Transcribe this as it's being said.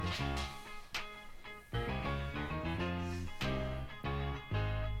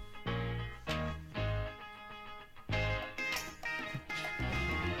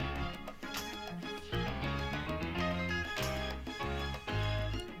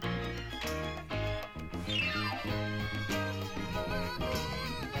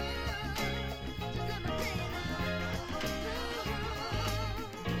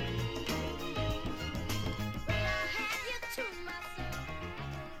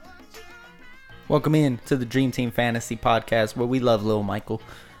Welcome in to the Dream Team Fantasy Podcast, where we love Lil Michael.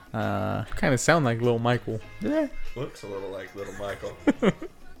 Kind of sound like Lil Michael. Yeah. Looks a little like Little Michael.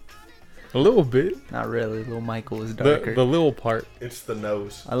 A little bit. Not really. Lil Michael is darker. The little part. It's the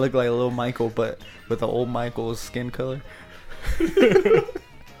nose. I look like a Lil Michael, but with the old Michael's skin color.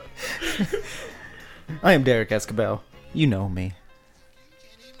 I am Derek Escobar. You know me.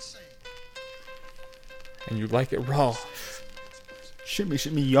 And you like it raw. Shimmy,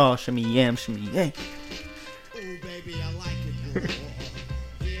 shimmy, y'all. Shimmy, yam, shimmy, yay. Oh, baby, I like it raw.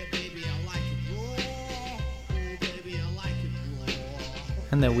 Yeah, baby, I like it raw. Oh, baby, I like it raw.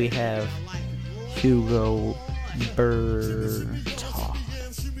 And then we have Hugo Burr.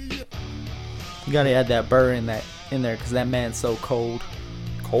 You gotta add that burr in there because that man's so cold.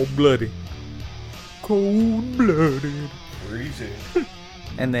 Cold-blooded. Cold-blooded. Freezing.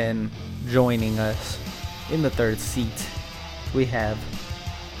 And then joining us in the third seat, we have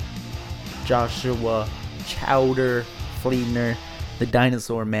Joshua Chowder Fleetner. The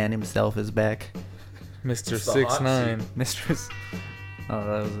dinosaur man himself is back. Mr. It's the hot 6'9". Mistress. Oh,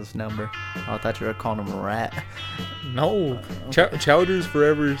 that was his number. Oh, I thought you were calling him a rat. No. Okay. Chowder's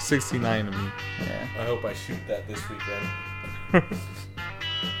forever 69 to me. Yeah. I hope I shoot that this weekend.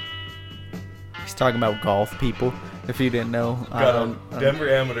 He's talking about golf, people. If you didn't know. Got a Denver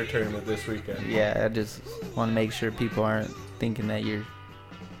Amateur tournament this weekend. Yeah, I just want to make sure people aren't thinking that you're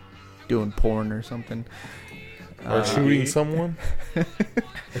doing porn or something. Or shooting someone.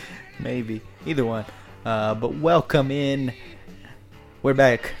 Maybe. Either one. But welcome in. We're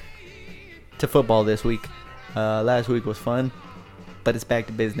back to football this week. Last week was fun, but it's back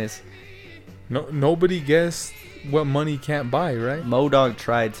to business. Nobody guessed what money can't buy, right? Modog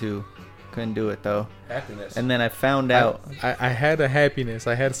tried to. Couldn't do it, though. Happiness. And then I found out. I had a happiness.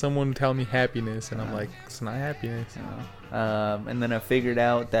 I had someone tell me happiness, and I'm like, it's not happiness. And then I figured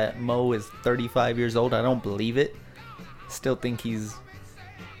out that Mo is 35 years old. I don't believe it. Still think he's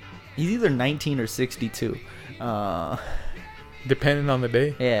either 19 or 62. Depending on the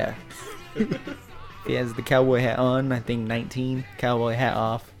day. Yeah. He has the cowboy hat on, I think 19. Cowboy hat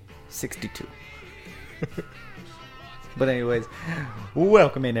off, 62. But anyways,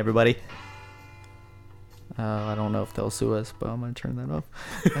 welcome in, everybody. I don't know if they'll sue us, but I'm going to turn that off.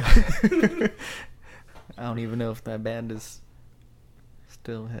 I don't even know if that band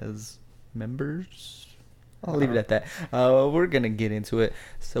still has members. I'll leave it at that. We're going to get into it.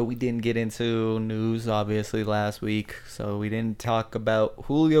 So we didn't get into news, obviously, last week. So we didn't talk about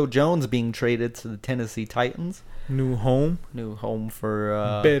Julio Jones being traded to the Tennessee Titans. New home. New home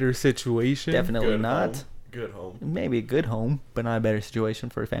for... better situation. Definitely Good not. home. Good home. Maybe a good home, but not a better situation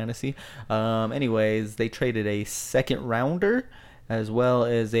for fantasy. Anyways, they traded a second rounder as well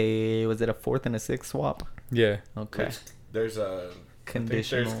as was it a fourth and a sixth swap? Yeah. Okay. There's a...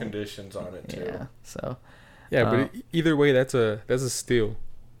 Conditional. I think there's conditions on it, too. Yeah, so... Yeah, but either way, that's a steal,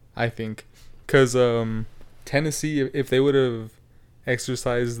 I think, because Tennessee, if they would have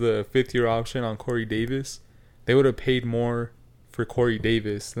exercised the fifth-year option on Corey Davis, they would have paid more for Corey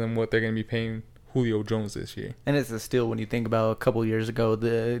Davis than what they're going to be paying Julio Jones this year. And it's a steal when you think about a couple years ago,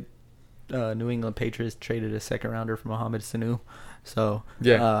 the New England Patriots traded a second rounder for Mohamed Sanu, so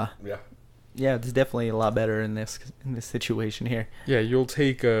yeah, yeah, it's definitely a lot better in this situation here. Yeah, you'll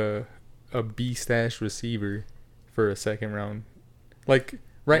take a B stash receiver for a second round, like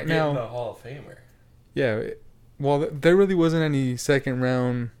right now. The Hall of Famer. Yeah, well, there really wasn't any second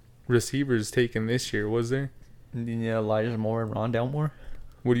round receivers taken this year, was there? Yeah, Elijah Moore and Rondell Moore.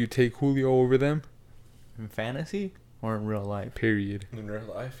 Would you take Julio over them? In fantasy or in real life? Period. In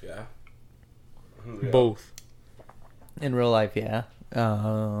real life, yeah. Julio. Both. In real life, yeah.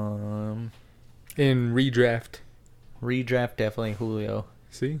 In redraft. Redraft, definitely Julio.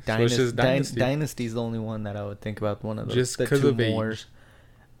 See? So it's just Dynasty. Dynasty's the only one that I would think about, one of the, just the because two of more. age.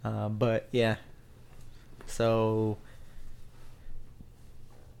 But, yeah. So,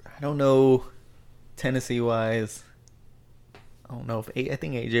 I don't know, Tennessee-wise. I don't know if I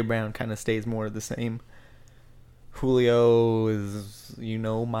think A.J. Brown kind of stays more the same. Julio is,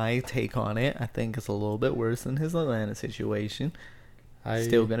 my take on it. I think it's a little bit worse than his Atlanta situation.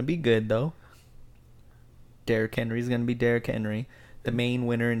 Still going to be good, though. Derrick Henry's going to be Derrick Henry. The main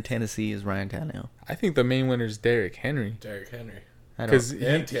winner in Tennessee is Ryan Tannehill. I think the main winner is Derrick Henry. Derrick Henry. Because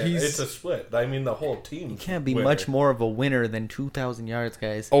it's a split. I mean, the whole team. He can't be much more of a winner than 2,000 yards,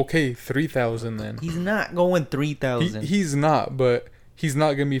 guys. Okay, 3,000 then. He's not going 3,000. He's not, but he's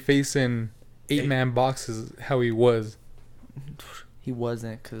not going to be facing eight-man boxes how he was. He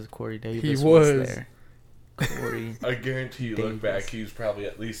wasn't because Corey Davis He was was there. Corey. I guarantee you, look Davis. back, he was probably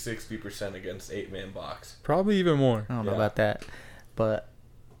at least 60% against 8-man box. Probably even more. I don't know Yeah. about that. But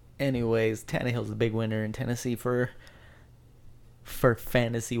anyways, Tannehill's the big winner in Tennessee for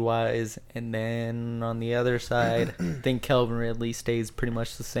fantasy wise, and then on the other side, I think Calvin Ridley stays pretty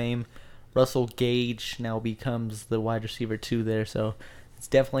much the same. Russell Gage now becomes the wide receiver 2 there, so it's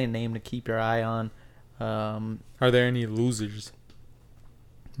definitely a name to keep your eye on. Are there any losers?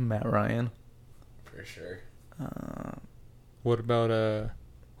 Matt Ryan. For sure. What about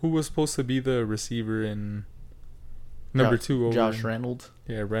who was supposed to be the receiver in number 2 over Josh Reynolds.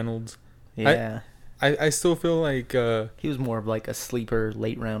 Yeah, Reynolds. Yeah. I still feel like He was more of like a sleeper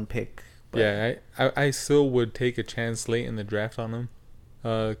late round pick. But yeah, I still would take a chance late in the draft on him,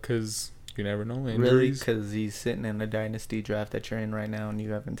 cause you never know, injuries. really, because he's sitting in a dynasty draft that you're in right now, and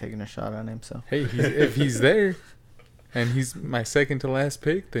you haven't taken a shot on him. So Hey, if he's there, and he's my second to last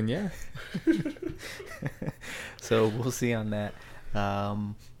pick, then yeah. so we'll see on that.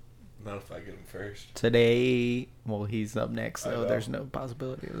 Not if I get him first. Today, well, he's up next, I so know. there's no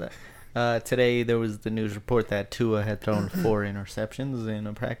possibility of that. Today, there was the news report that Tua had thrown 4 interceptions in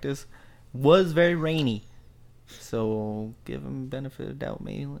a practice. Was very rainy, so give him benefit of doubt,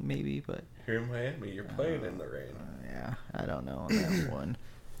 maybe, but Here in Miami, you're playing in the rain. yeah, I don't know on that one.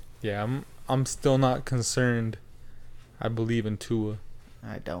 Yeah, I'm still not concerned. I believe in Tua.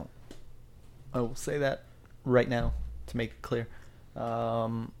 I don't. I will say that right now to make it clear.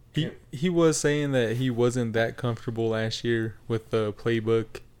 He was saying that he wasn't that comfortable last year with the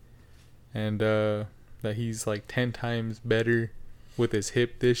playbook, and that he's like 10 times better with his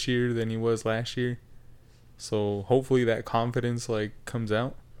hip this year than he was last year. So hopefully that confidence like comes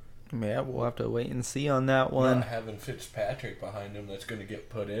out. Yeah, we'll have to wait and see on that one. Not having Fitzpatrick behind him that's going to get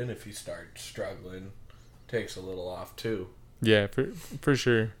put in if he starts struggling takes a little off too. Yeah, for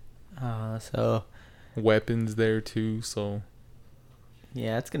sure. So Weapons there too, so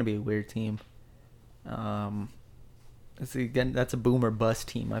yeah, it's gonna be a weird team. That's a boom or bust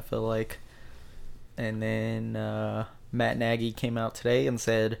team, I feel like. And then Matt Nagy came out today and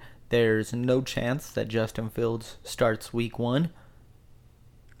said there's no chance that Justin Fields starts week 1.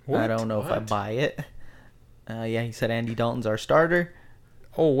 I don't know if I What? buy it. Yeah, he said Andy Dalton's our starter,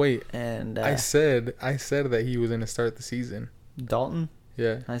 Oh wait, and I said that he was gonna start the season. Dalton.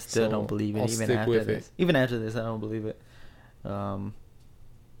 Yeah, I still so don't believe it. I'll Even stick after with this, even after this, I don't believe it.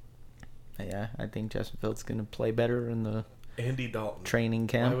 Yeah, I think Justin Fields gonna play better in the Andy Dalton. training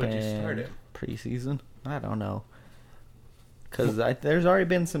camp would you start and him? preseason. I don't know, because there's already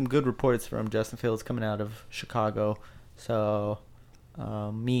been some good reports from Justin Fields coming out of Chicago. So,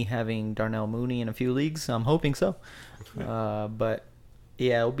 me having Darnell Mooney in a few leagues, I'm hoping so. But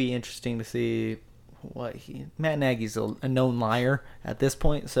yeah, it'll be interesting to see what Matt Nagy's a known liar at this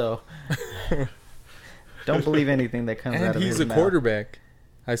point, so don't believe anything that comes out and of he's his a mouth. quarterback.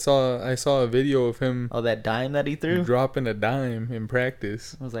 I saw a video of him Oh, that dime that he threw? dropping a dime in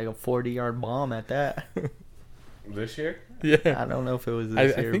practice. It was like a 40-yard bomb at that. This year? Yeah, I don't know if it was I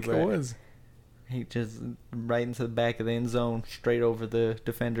this year, think but it was. he just right into the back of the end zone, straight over the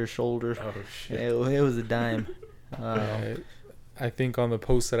defender's shoulder. Oh, shit. It was a dime. I think on the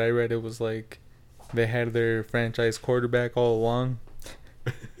post that I read, it was like they had their franchise quarterback all along.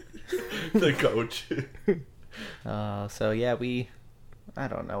 The coach. So yeah, I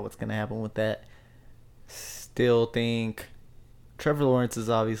don't know what's gonna happen with that. Still think Trevor Lawrence is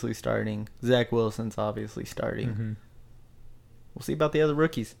obviously starting. Zach Wilson's obviously starting. Mm-hmm. We'll see about the other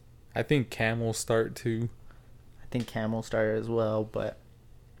rookies. I think Cam will start too. I think Cam will start as well, but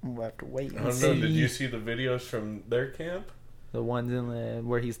we'll have to wait I and don't see. know. Did you see the videos from their camp? The ones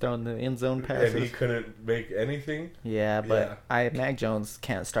where he's throwing the end zone And passes. he couldn't make anything? Yeah, but Mac Jones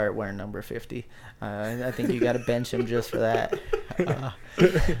can't start wearing number 50. I think you got to bench him just for that.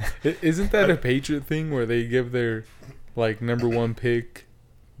 Isn't that a Patriot thing where they give their like number 1 pick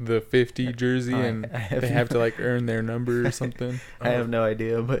the 50 jersey and they have to like earn their number or something? I have no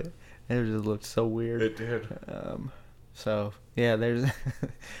idea, but it just looked so weird. It did. So yeah, there's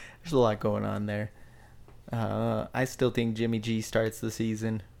a lot going on there. I still think Jimmy G starts the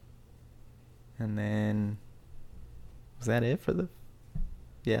season, and then was that it for the?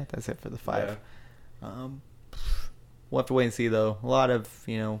 Yeah, that's it for the 5. Yeah. We'll have to wait and see though. A lot of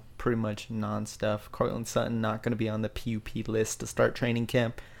pretty much non-stuff. Cortland Sutton not going to be on the PUP list to start training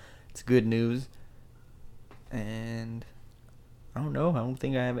camp. It's good news. And I don't know. I don't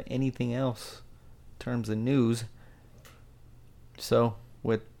think I have anything else in terms of news. So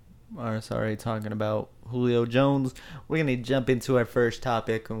talking about Julio Jones, we're going to jump into our first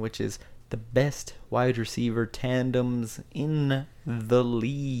topic, which is the best wide receiver tandems in the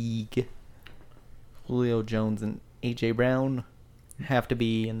league. Julio Jones and A.J. Brown have to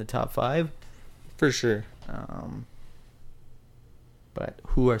be in the top 5. For sure. But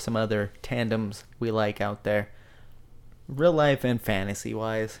who are some other tandems we like out there? Real life and fantasy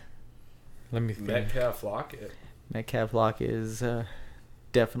wise. Let me think. Metcalf Lockett. Metcalf Lockett is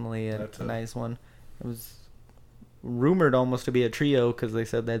definitely a nice one. It was rumored almost to be a trio because they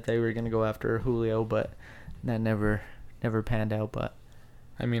said that they were going to go after Julio, but that never panned out. But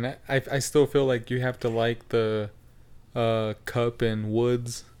I mean, I still feel like you have to like the Cup and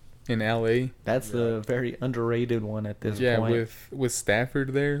Woods in LA. that's the very underrated one at this Yeah, point. with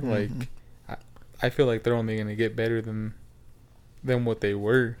Stafford there, like I feel like they're only gonna get better than what they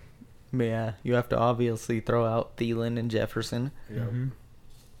were. But yeah, you have to obviously throw out Thielen and Jefferson. Yeah.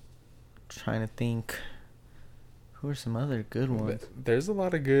 Trying to think, who are some other good ones? There's a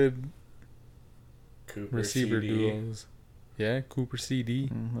lot of good Cooper receiver CD. duos. Yeah, Cooper CD.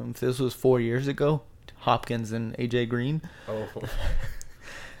 If this was 4 years ago, Hopkins and AJ Green. Oh,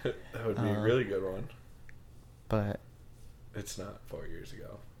 that would be a really good one. But It's not 4 years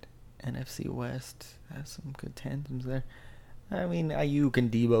ago. NFC West has some good tandems there. I mean, Ayuk and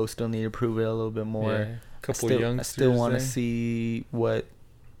Debo still need to prove it a little bit more. Yeah, couple I youngsters. still want to there. see what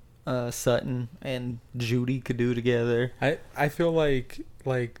Sutton and Judy could do together. I feel like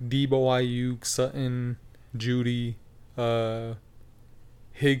Debo, Ayuk, Sutton, Judy,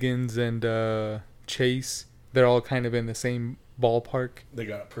 Higgins, and Chase. They're all kind of in the same ballpark. They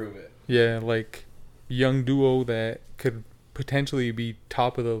gotta prove it. Yeah, like young duo that could potentially be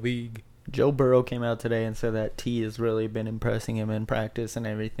top of the league. Joe Burrow came out today and said that T has really been impressing him in practice and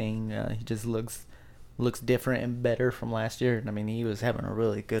everything. He just looks different and better from last year. I mean, he was having a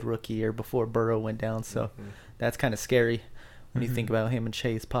really good rookie year before Burrow went down, so that's kind of scary when you think about him and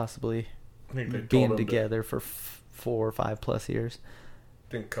Chase possibly I think they being told him together for 4 or 5 plus years.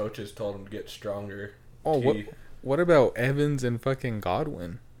 I think coaches told him to get stronger. Oh, what about Evans and fucking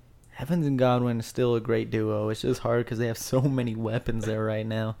Godwin? Evans and Godwin is still a great duo. It's just hard because they have so many weapons there right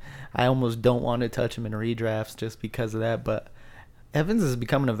now. I almost don't want to touch them in redrafts just because of that, but Evans is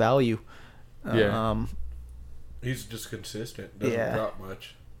becoming a value. Yeah. He's just consistent. Doesn't drop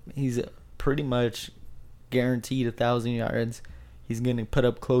much. He's pretty much guaranteed 1,000 yards. He's going to put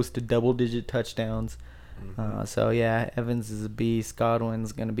up close to double-digit touchdowns. So, yeah, Evans is a beast.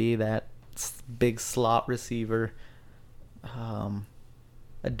 Godwin's going to be that big slot receiver.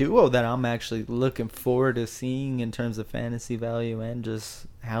 A duo that I'm actually looking forward to seeing in terms of fantasy value and just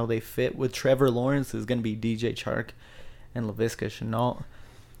how they fit with Trevor Lawrence is going to be DJ Chark and Laviska Shenault.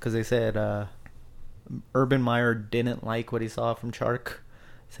 Because they said Urban Meyer didn't like what he saw from Chark.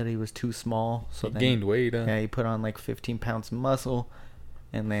 Said he was too small. So He gained weight, huh? Yeah, he put on like 15 pounds of muscle.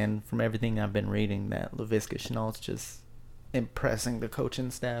 And then from everything I've been reading, that Laviska Shenault's just impressing the coaching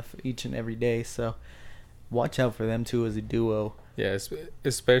staff each and every day. So watch out for them two as a duo. Yeah,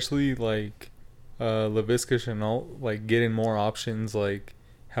 especially like Laviska Shenault, like getting more options, like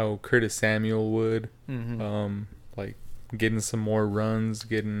how Curtis Samuel would. Like getting some more runs,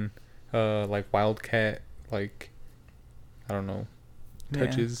 getting like Wildcat, like I don't know,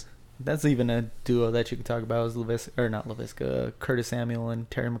 touches. That's even a duo that you could talk about is Curtis Samuel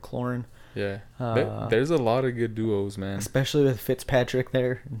and Terry McLaurin. Yeah, there's a lot of good duos, man. Especially with Fitzpatrick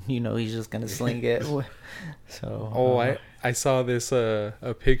there, he's just gonna sling it. So. I saw this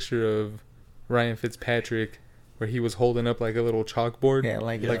a picture of Ryan Fitzpatrick where he was holding up like a little chalkboard. Yeah,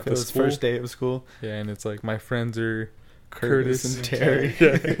 like the his school. first day of school. Yeah, and it's like my friends are Curtis and Terry.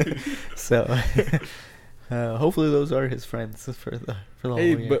 So hopefully those are his friends for the whole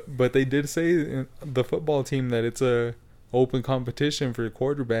year. But they did say in the football team that it's a open competition for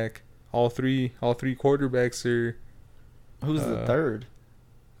quarterback. All three quarterbacks are. Who's the third?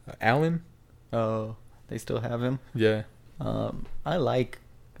 Allen. Oh, they still have him. Yeah. I like,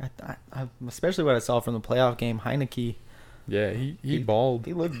 especially what I saw from the playoff game. Heineke. Yeah, he balled.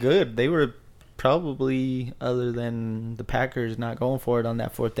 He looked good. They were probably, other than the Packers not going for it on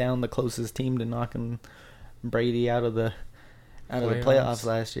that 4th down, the closest team to knocking Brady out of the playoffs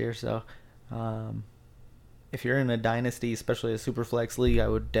last year. So, if you're in a dynasty, especially a super flex league, I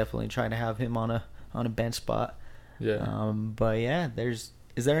would definitely try to have him on a bench spot. Yeah. But yeah, is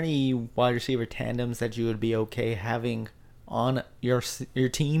there any wide receiver tandems that you would be okay having on your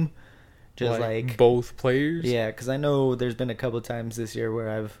team? Just like both players? Yeah, because I know there's been a couple of times this year where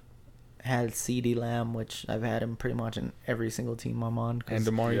I've had CeeDee Lamb, which I've had him pretty much in every single team I'm on. And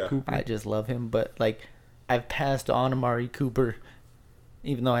Amari Cooper. I just love him. But like, I've passed on Amari Cooper,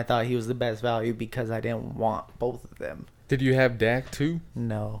 even though I thought he was the best value, because I didn't want both of them. Did you have Dak too?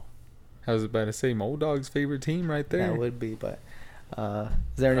 No. I was about to say Modog's favorite team right there. That would be, but is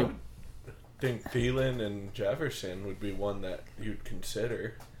there any? I think Thielen and Jefferson would be one that you'd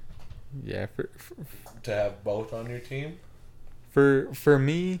consider Yeah, to have both on your team. For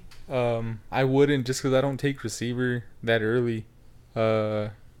me, I wouldn't, just because I don't take receiver that early.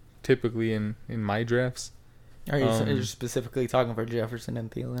 Typically in my drafts. Are you specifically talking for Jefferson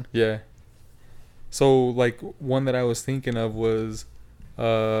and Thielen? Yeah. So like one that I was thinking of was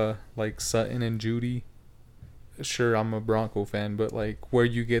like Sutton and Judy. Sure, I'm a Bronco fan, but like where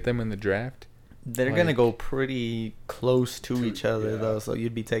you get them in the draft, They're like, gonna go pretty close to each other yeah. though, so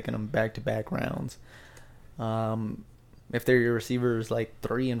you'd be taking them back-to-back rounds. If they're your receivers like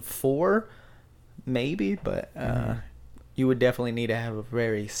 3 and 4, maybe, but you would definitely need to have a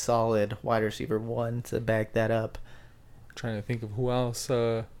very solid wide receiver 1 to back that up. I'm trying to think of who else.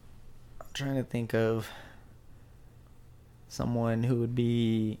 I'm trying to think of someone who would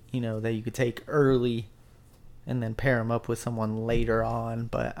be, that you could take early and then pair him up with someone later on,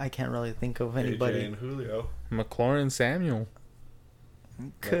 but I can't really think of anybody. AJ and Julio. McLaurin Samuel.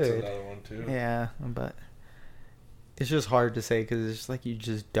 Could. That's another one too. Yeah, but it's just hard to say because it's just like you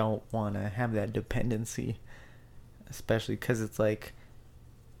just don't want to have that dependency, especially because it's like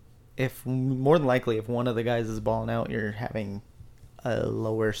if more than likely if one of the guys is balling out, you're having a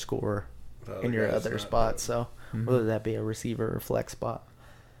lower score in your other spot. So whether that be a receiver or flex spot.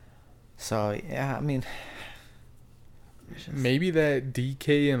 So yeah, I mean, maybe that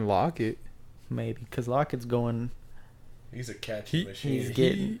DK and Lockett. Maybe because Lockett's going. He's a catchy machine.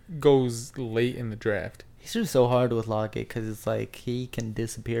 He goes late in the draft. He's just so hard with Lockett because it's like he can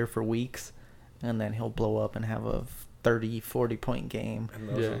disappear for weeks, and then he'll blow up and have a 30, 40-point game. And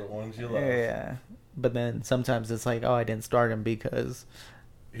those are the ones you love. Yeah, but then sometimes it's like, oh, I didn't start him because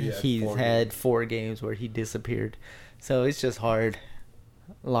he's four had games. 4 games where he disappeared. So it's just hard.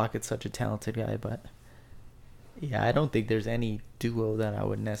 Lockett's such a talented guy, but yeah, I don't think there's any duo that I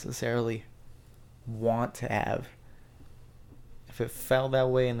would necessarily want to have. If it fell that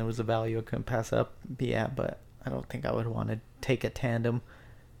way and there was a value I couldn't pass up, yeah, but I don't think I would want to take a tandem,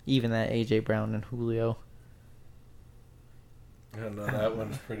 even that A.J. Brown and Julio. Yeah, no, that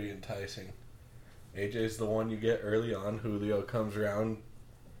one's pretty enticing. AJ's the one you get early on. Julio comes around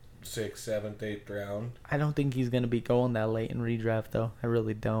 6th, 7th, 8th round. I don't think he's going to be going that late in redraft, though. I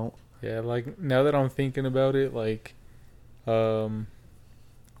really don't. Yeah, like now that I'm thinking about it, like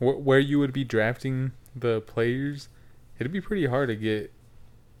where you would be drafting the players, it'd be pretty hard to get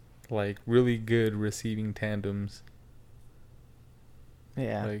like really good receiving tandems.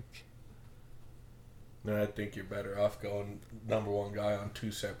 Yeah. Like, Then I think you're better off going number 1 guy on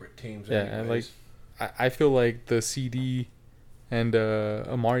 2 separate teams. yeah, and like I feel like the CD and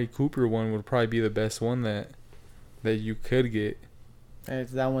Amari Cooper one would probably be the best one that you could get.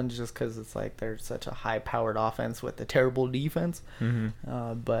 It's that one just because it's like there's such a high-powered offense with a terrible defense.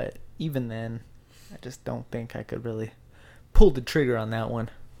 Mm-hmm. But even then, I just don't think I could really pull the trigger on that one.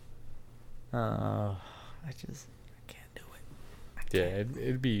 I can't do it. Yeah,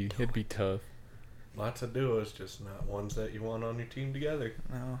 it'd be tough. Lots of duos, just not ones that you want on your team together.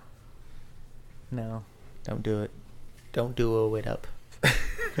 No, don't do it. Don't duo it up.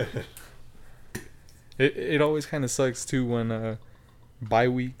 It always kind of sucks too when bye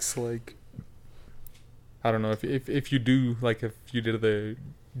weeks, like I don't know if you do, like if you did the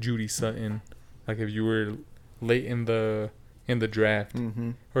Judy Sutton, like if you were late in the draft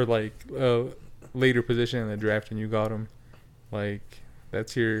or like later position in the draft and you got him, like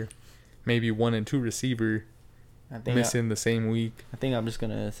that's your maybe 1 and 2 receiver missing the same week. I think I'm just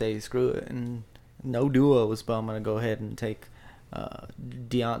gonna say screw it and no duos, but I'm gonna go ahead and take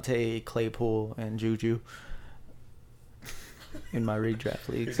Deontay, Claypool, and Juju in my redraft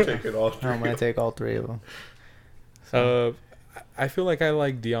leagues. You're taking all 3. I'm gonna take all 3 of them. I feel like I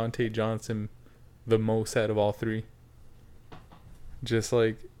like Deontay Johnson the most out of all 3. Just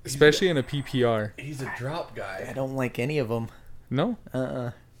like, especially in a PPR. He's a drop guy. I don't like any of them. No?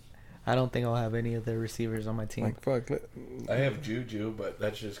 I don't think I'll have any of the receivers on my team. Like, fuck. I have Juju, but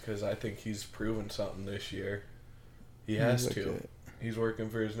that's just because I think he's proven something this year. He has to. He's working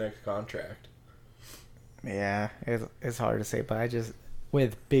for his next contract. Yeah, it's hard to say, but I just,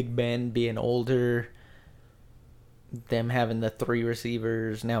 with Big Ben being older, them having the 3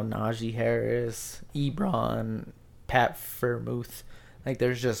 receivers, now Najee Harris, Ebron, Pat Freiermuth, like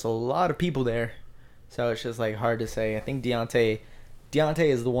there's just a lot of people there. So it's just like hard to say. I think Deontay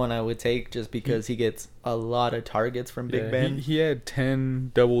is the one I would take just because he gets a lot of targets from Big Ben. He had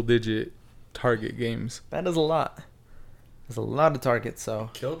 10 double-digit target games. That is a lot. There's a lot of targets, so.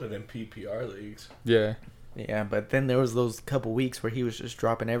 Killed it in PPR leagues. Yeah. Yeah, but then there was those couple weeks where he was just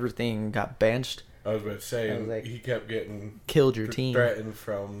dropping everything and got benched. I was about to say, like, he kept getting killed your team. Threatened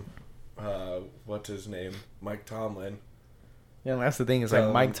from, what's his name, Mike Tomlin. Yeah, and that's the thing is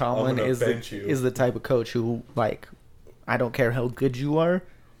like Mike Tomlin is the type of coach who, like, I don't care how good you are.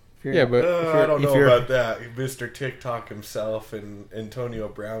 Yeah, but I don't if know you're- about that. Mr. TikTok himself and Antonio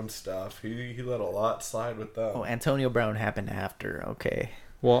Brown stuff. He let a lot slide with them. Oh, Antonio Brown happened after. Okay,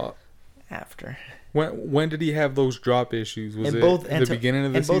 well, after. when did he have those drop issues? Was And it both the beginning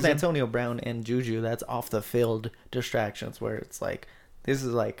of the and season? both Antonio Brown and Juju, that's off the field distractions where it's like, this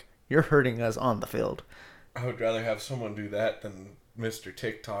is like, you're hurting us on the field. I would rather have someone do that than Mr.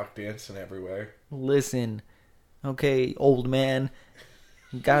 TikTok dancing everywhere. Listen, okay, old man,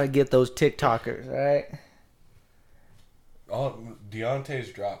 you gotta get those TikTokers, all right? All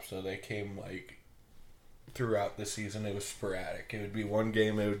Deontay's drops, though, they came like throughout the season. It was sporadic. It would be one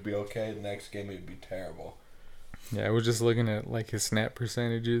game, it would be okay. The next game, it would be terrible. Yeah, I was just looking at like his snap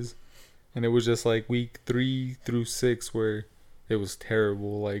percentages, and it was just like week 3 through 6 where it was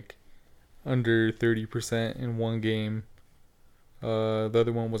terrible, like under 30% in one game. The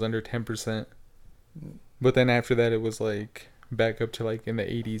other one was under 10%. But then after that, it was like back up to like in the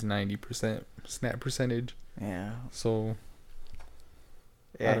 80s, 90% snap percentage. Yeah. So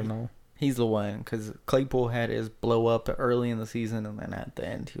Yeah, I don't know. He's the one, because Claypool had his blow up early in the season, and then at the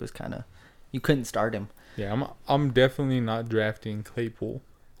end, he was kind of, you couldn't start him. Yeah, I'm definitely not drafting Claypool.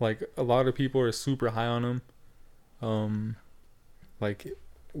 Like a lot of people are super high on him. Like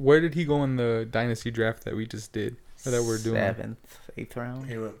where did he go in the dynasty draft that we just did or that we're doing? 7th, 8th round.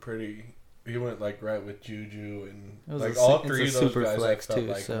 He went like right with Juju and It was like a all it's three a of those super guys. flex I felt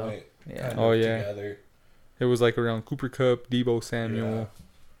too, like so, went yeah. kind Oh, of yeah. together. It was like around Cooper Kupp, Debo Samuel, Yeah.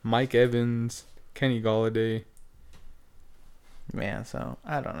 Mike Evans, Kenny Galladay. Yeah, so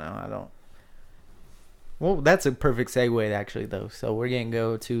I don't know. Well, that's a perfect segue, actually, though. So we're going to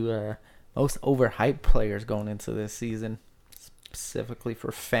go to most overhyped players going into this season, specifically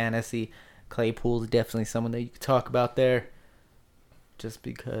for fantasy. Claypool's definitely someone that you could talk about there, just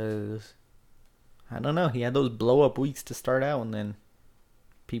because, I don't know, he had those blow-up weeks to start out, and then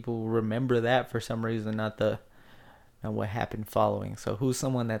people remember that for some reason, not what happened following. So who's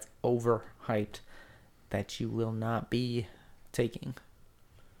someone that's overhyped that you will not be taking?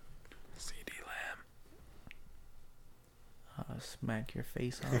 CD Smack your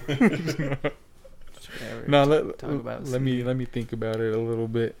face off. No, let me think about it a little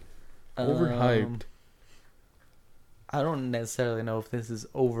bit. Overhyped. I don't necessarily know if this is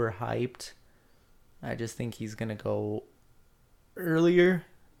overhyped. I just think he's gonna go earlier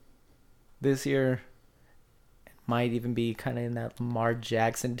this year. It might even be kind of in that Lamar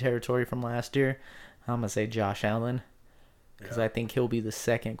Jackson territory from last year. I'm gonna say Josh Allen, because I think he'll be the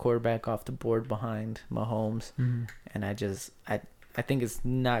second quarterback off the board behind Mahomes. Mm-hmm. And I think it's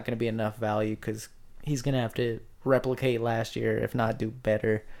not going to be enough value, because he's going to have to replicate last year, if not do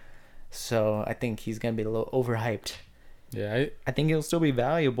better. So I think he's going to be a little overhyped. Yeah, I think he'll still be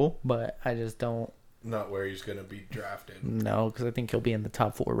valuable, but I just don't Not where he's going to be drafted. know, because I think he'll be in the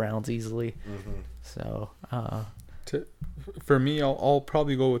top 4 rounds easily. Mm-hmm. So, for me, I'll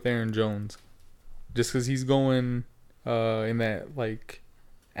probably go with Aaron Jones, just because he's going in that like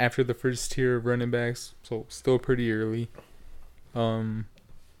after the first tier of running backs, so still pretty early.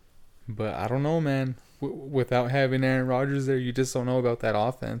 But I don't know, man. Without having Aaron Rodgers there, you just don't know about that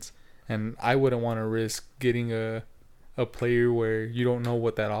offense, and I wouldn't want to risk getting a player where you don't know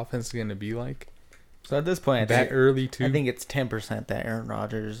what that offense is going to be like. so at this point, Early too. I think it's 10% that Aaron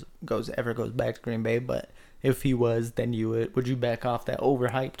Rodgers goes back to Green Bay. But if he was, then would you back off that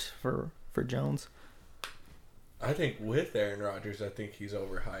overhyped for Jones? I think with Aaron Rodgers, I think he's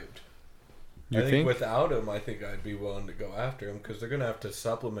overhyped. You I think think? without him, I think I'd be willing to go after him, because they're going to have to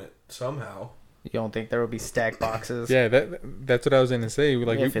supplement somehow. You don't think there will be stack boxes? Yeah, that's what I was going to say.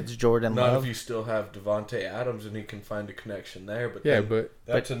 Like, If it's Jordan Not Love. if you still have Devontae Adams and he can find a connection there. But yeah, then but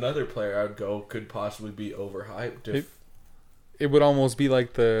that's another player I'd go could possibly be overhyped. If it would almost be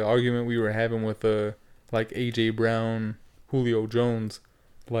like the argument we were having with like AJ Brown, Julio Jones.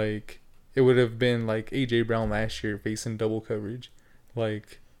 Like it would have been like AJ Brown last year facing double coverage.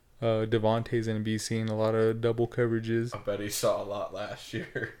 Like Devontae's gonna be seeing a lot of double coverages. I bet he saw a lot last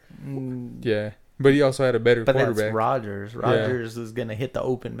year. Yeah, but he also had a better But quarterback. that's Rodgers. Rodgers is going to hit the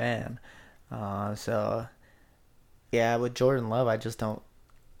open man. So, yeah, with Jordan Love, I just don't.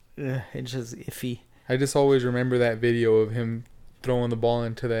 It's just iffy. I just always remember that video of him throwing the ball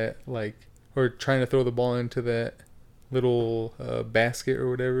into that, like, or trying to throw the ball into that little basket or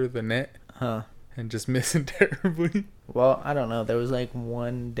whatever, the net, and just missing terribly. Well, I don't know. There was like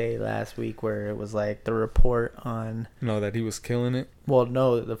one day last week where it was like the report on. No, that he was killing it. Well,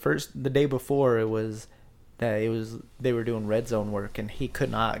 no, the day before it was that they were doing red zone work and he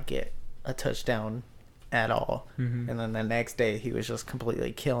could not get a touchdown at all. Mhm. And then the next day, he was just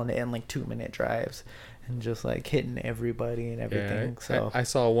completely killing it in like 2-minute drives and just like hitting everybody and everything. So I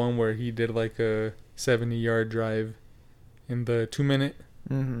saw one where he did like a 70-yard drive in the 2 minute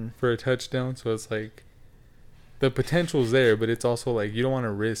for a touchdown. So it's like the potential's there, but it's also like you don't want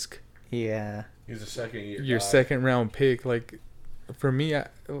to risk yeah. He's a second year. your guy. second round pick. Like for me,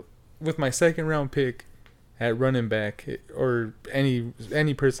 with my second round pick at running back or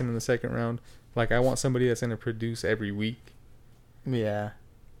any person in the second round, like I want somebody that's gonna produce every week. Yeah.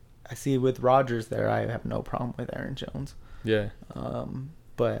 I see with Rodgers there, I have no problem with Aaron Jones. Yeah.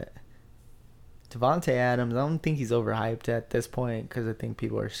 But Devontae Adams, I don't think he's overhyped at this point because I think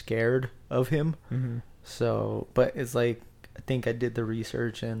people are scared of him. Mm-hmm. So, but it's like, I think I did the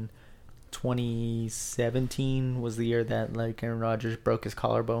research and 2017 was the year that like Aaron Rodgers broke his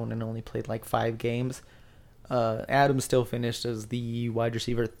collarbone and only played like 5 games. Adams still finished as the wide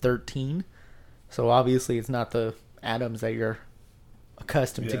receiver 13. So obviously it's not the Adams that you're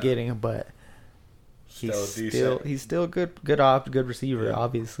accustomed to getting, but he's still good receiver, Yeah.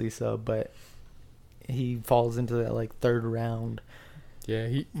 obviously. So, but he falls into that like third round. Yeah,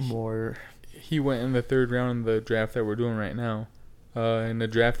 he went in the third round in the draft that we're doing right now. In the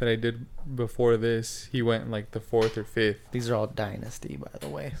draft that I did before this, he went in like the 4th or 5th. These are all dynasty, by the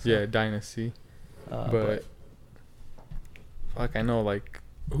way. So, Yeah, dynasty. but Fuck, I know, like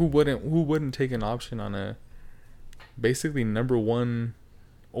who wouldn't take an option on a basically number 1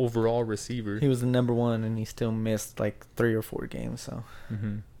 overall receiver? he was the number 1, and he still missed like 3 or 4 games. So,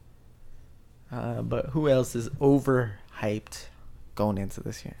 but who else is overhyped going into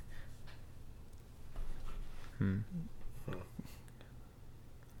this year?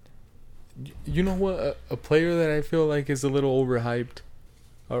 You know what? A player that I feel like is a little overhyped,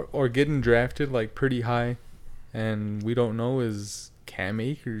 or getting drafted like pretty high, and we don't know is Cam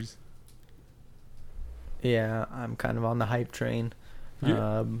Akers. Yeah, I'm kind of on the hype train.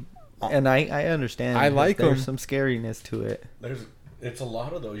 Yeah. And I understand. I like there's him. some scariness to it. It's a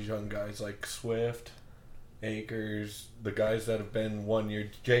lot of those young guys like Swift, Akers, the guys that have been 1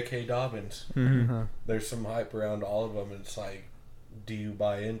 year, J.K. Dobbins. Uh-huh. There's some hype around all of them, and it's like, do you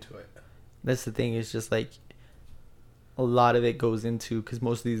buy into it? That's the thing. It's just like a lot of it goes into, because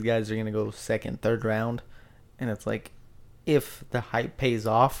most of these guys are gonna go second, third round, and it's like if the hype pays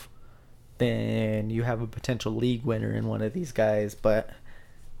off, then you have a potential league winner in one of these guys. But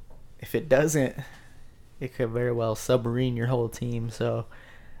if it doesn't, it could very well submarine your whole team. So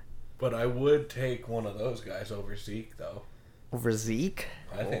But I would take one of those guys over Zeke, though. over Zeke,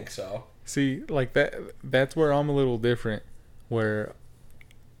 I think so. See, like that's where I'm a little different. Where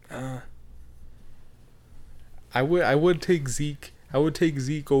I would take Zeke. I would take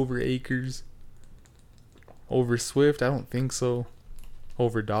Zeke over Akers. Over Swift, I don't think so.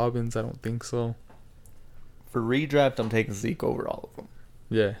 Over Dobbins, I don't think so. for redraft, I'm taking Zeke over all of them.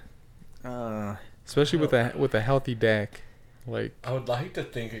 Yeah, especially with a healthy Dak. Like I would like to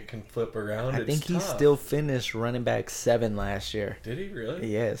think it can flip around. I think he tough. still finished running back 7 last year. Did he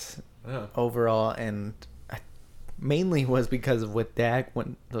really? Yes, Yeah. overall, and mainly was because of with Dak,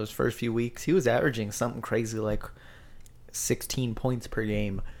 when those first few weeks he was averaging something crazy like 16 points per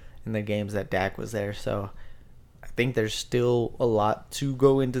game in the games that Dak was there. So I think there's still a lot to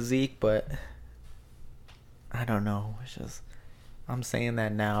go into Zeke, but I don't know. It's just, I'm saying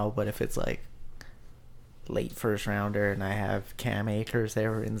that now, but if it's like late first rounder and I have Cam Akers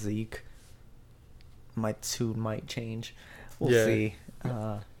there in Zeke, my tune might change. We'll Yeah. see.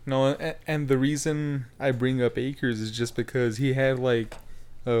 no, and the reason I bring up Akers is just because he had like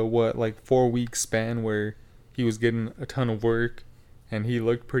 4 week span where he was getting a ton of work and he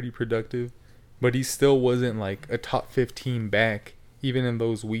looked pretty productive, but he still wasn't like a top 15 back even in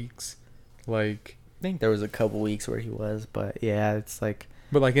those weeks. Like I think there was a couple weeks where he was, but yeah, it's like,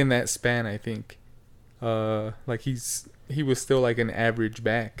 but like in that span, I think like he was still like an average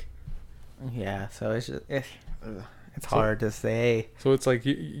back. yeah. So it's just it's hard to say. So it's like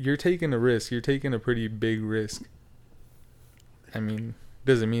you're taking a risk. You're taking a pretty big risk. I mean,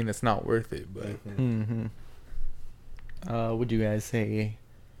 doesn't mean it's not worth it, but Mm-hmm. Would you guys say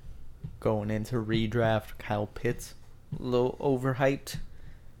going into redraft, Kyle Pitts a little overhyped?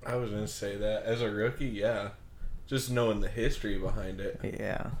 I was gonna say that as a rookie, yeah. Just knowing the history behind it.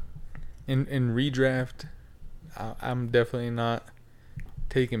 Yeah. in redraft, I'm definitely not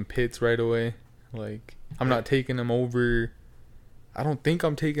taking Pitts right away. Like I'm not taking him over. I don't think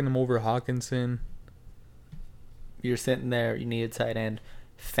I'm taking him over Hawkinson. You're sitting there. You need a tight end.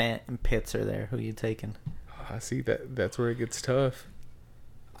 Fant and Pitts are there. Who you taking? I see that's where it gets tough.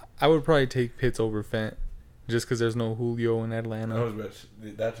 I would probably take Pitts over Fent. just because there's no Julio in Atlanta.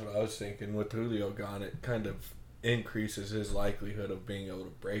 That's what I was thinking. With Julio gone, it kind of increases his likelihood of being able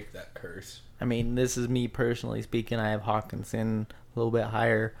to break that curse. I mean, this is me personally speaking. I have Hawkinson a little bit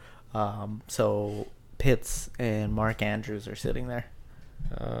higher. So Pitts and Mark Andrews are sitting there.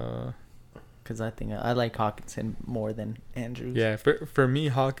 Because I think I like Hawkinson more than Andrews. Yeah, for me,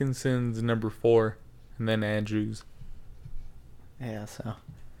 Hawkinson's number 4, and then Andrews. Yeah, so.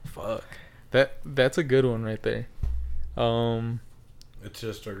 Fuck. That's a good one right there. It's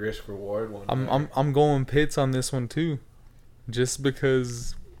just a risk reward one. I'm going Pitts on this one too, just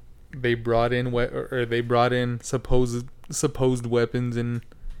because they brought in supposed weapons in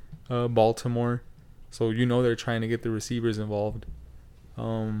Baltimore, so they're trying to get the receivers involved.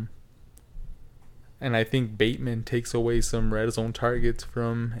 And I think Bateman takes away some red zone targets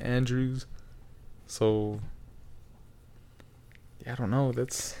from Andrews, so I don't know.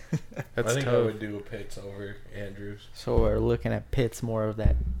 That's I think tough. I would do a Pitts over Andrews. So we're looking at Pitts more of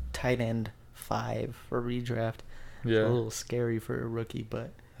that tight end 5 for redraft. Yeah, It's a little scary for a rookie,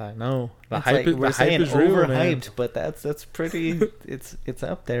 but I know the it's hype. like we're the hype saying is real, man. overhyped, but that's pretty. it's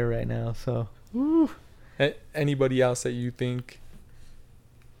up there right now. So, woo. Anybody else that you think?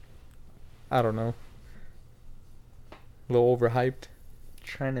 I don't know. A little overhyped.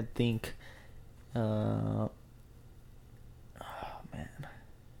 Trying to think. Oh man.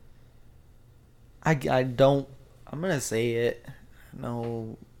 I don't. I'm gonna say it.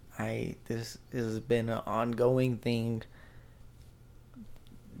 No, this has been an ongoing thing.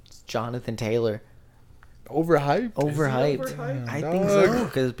 It's Jonathan Taylor. Overhyped? Overhyped. overhyped? I think so,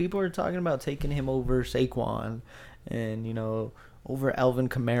 because people are talking about taking him over Saquon, and over Alvin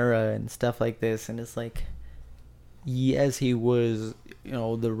Kamara and stuff like this, and it's like, yes, he was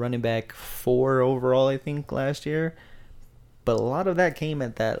the running back 4 overall, I think, last year. But a lot of that came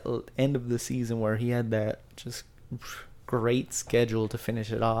at that end of the season where he had that just great schedule to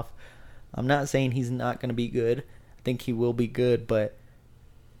finish it off. I'm not saying he's not going to be good. I think he will be good, but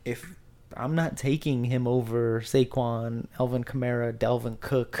if I'm not taking him over Saquon, Alvin Kamara, Dalvin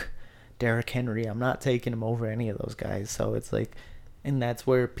Cook, Derrick Henry, I'm not taking him over any of those guys. So it's like, and that's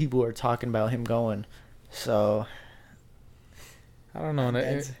where people are talking about him going. So I don't know.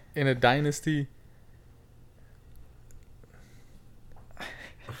 In a dynasty,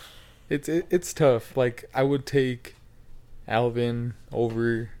 it's tough. Like, I would take Alvin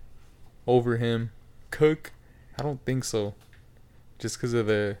over him. Cook, I don't think so. Just because of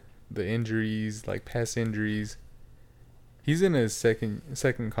the injuries, like past injuries. He's in his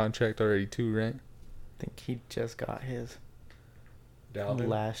second contract already too, right? I think he just got his Dalvin?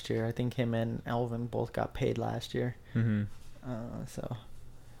 last year. I think him and Alvin both got paid last year. Mm-hmm. So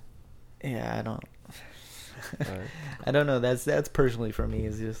yeah, I don't. Right. I don't know. That's personally for me.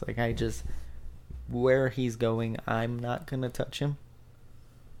 Is just like where he's going, I'm not gonna touch him.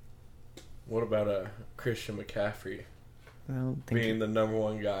 What about Christian McCaffrey? I don't think Being the number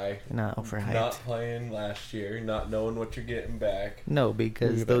 1 guy. not overhyped. Not playing last year, not knowing what you're getting back. No,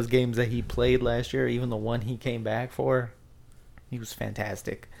 because those games that he played last year, even the one he came back for, he was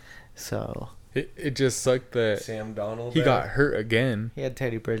fantastic. So It just sucked that Sam Donald. he got hurt again. he had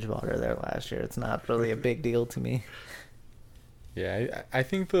Teddy Bridgewater there last year. It's not really a big deal to me. Yeah, I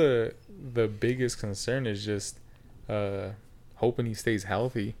think the biggest concern is just hoping he stays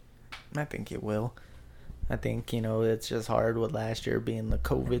healthy. I think it will. I think, it's just hard with last year being the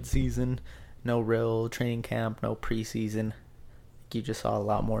COVID season. No real training camp, no preseason. You just saw a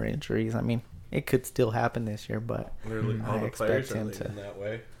lot more injuries. I mean, it could still happen this year, but All I the expect players are him leaving to. that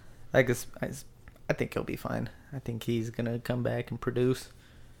way. I think he'll be fine. I think he's going to come back and produce.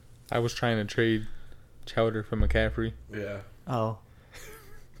 I was trying to trade Chowder for McCaffrey. Yeah. Oh.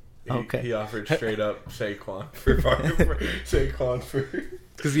 Okay. He offered straight up Saquon for Saquon for.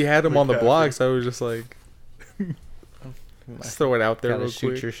 Because he had him on the McCaffrey. block, so I was just like, just throw it out there Gotta real shoot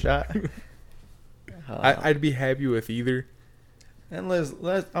quick. your shot. I'd be happy with either. And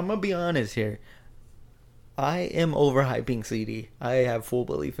I'm gonna be honest here. I am overhyping CD. I have full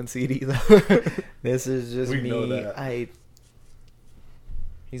belief in CD though. This is just We me. know that.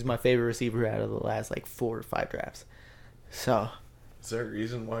 He's my favorite receiver out of the last 4 or 5 drafts. So, Is there a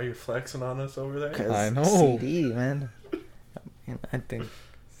reason why you're flexing on us over there? 'cause I know. CD, man. And I think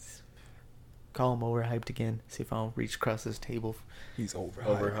call him overhyped again. See if I'll reach across this table. He's overhyped.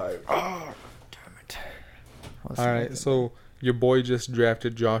 Overhyped. Oh, damn it! All right, so your boy just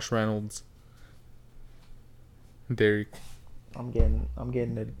drafted Josh Reynolds. Derek. I'm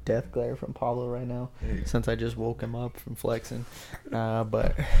getting a death glare from Paulo right now Hey. since I just woke him up from flexing.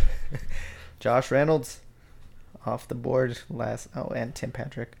 But Josh Reynolds off the board and Tim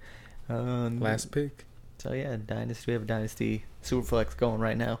Patrick. Last pick. So yeah, dynasty. We have a dynasty superflex going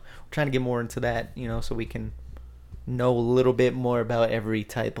right now. We're trying to get more into that, so we can know a little bit more about every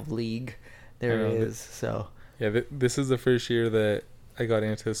type of league there is. So yeah, this is the first year that I got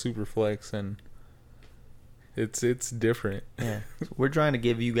into superflex, and it's different. Yeah, so we're trying to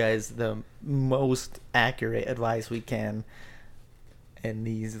give you guys the most accurate advice we can, and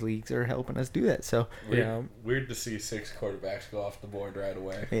these leagues are helping us do that. So weird to see 6 quarterbacks go off the board right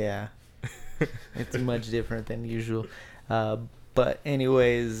away. Yeah, it's much different than usual. But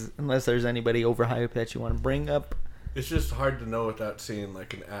anyways, unless there's anybody overhyped that you want to bring up, it's just hard to know without seeing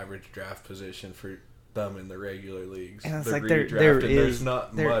like an average draft position for them in the regular leagues. and it's They're like there redrafted. There's is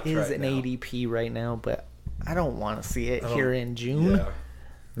not there much is right an now. ADP right now, but I don't want to see it I don't- here in June. Yeah.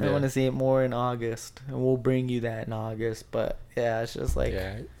 I want to see it more in August, and we'll bring you that in August. But yeah, it's just like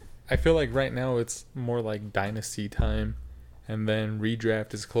I feel like right now it's more like dynasty time, and then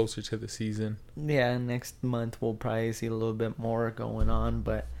redraft is closer to the season. yeah, next month we'll probably see a little bit more going on,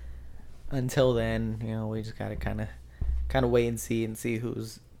 but until then, we just gotta kind of wait and see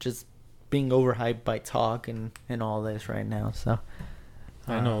who's just being overhyped by talk and all this right now. So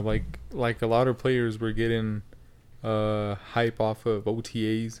I know, like a lot of players were getting hype off of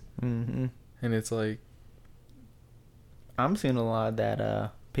OTAs, and it's like I'm seeing a lot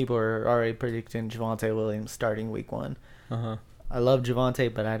that people are already predicting Javonte Williams starting week 1. I love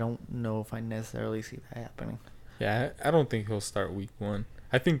Javonte, but I don't know if I necessarily see that happening. Yeah, I don't think he'll start week 1.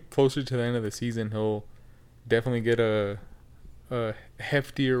 I think closer to the end of the season he'll definitely get a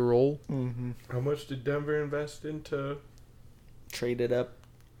heftier role. How much did Denver invest into? Traded up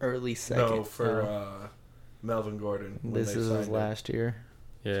early second. No, for Melvin Gordon. When this they is signed his him. last year.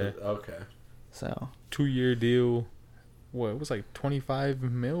 Yeah. Okay. So 2-year deal. What, it was like 25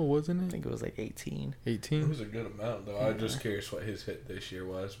 mil, wasn't I it? think it was like 18. 18? It was a good amount, though. I'm just curious what his hit this year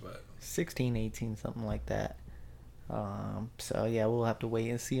was, but 16, 18, something like that. So yeah, we'll have to wait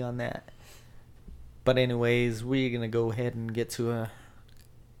and see on that. But anyways, we're going to go ahead and get to a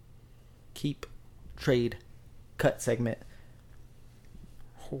keep, trade, cut segment.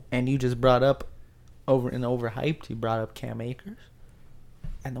 And you just brought up overhyped, you brought up Cam Akers.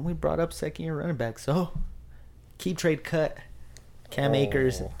 And then we brought up second year running back. So keep, trade, cut. Cam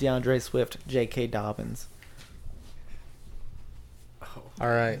Akers, DeAndre Swift, J.K. Dobbins. All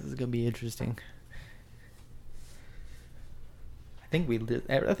right. This is going to be interesting. I think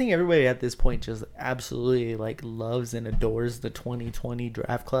everybody at this point just absolutely loves and adores the 2020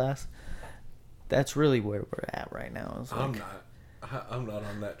 draft class. That's really where we're at right now. It's I'm not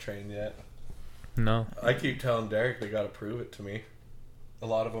on that train yet. No. I keep telling Derek they got to prove it to me. A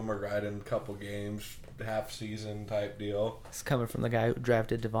lot of them are riding a couple games, half season type deal. It's coming from the guy who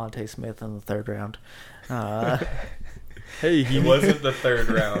drafted Devontae Smith in the 3rd round. Hey, It wasn't the 3rd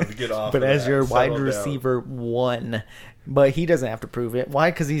round. Get off. But of as that. your wide Settle down. receiver 1. But he doesn't have to prove it.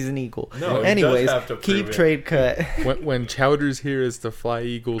 Why? Because he's an Eagle. No, he anyways, does have to prove keep, it. trade, cut. when Chowder's here is the Fly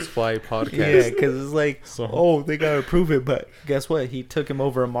Eagles Fly podcast. Yeah, because it's like, So- they got to prove it. But guess what? He took him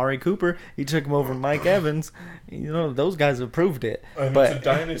over Amari Cooper. He took him over Mike Evans. Those guys have proved it. And but it's a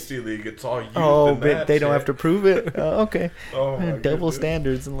dynasty league. It's all used oh, in but that they don't shit. have to prove it? Okay. Oh, my Double goodness.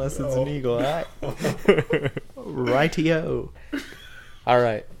 standards unless it's an Oh. Eagle. All right. Rightio. All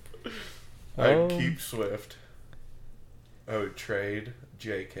right. I'd keep Swift. I would trade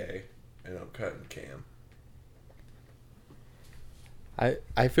JK, and I'm cutting Cam.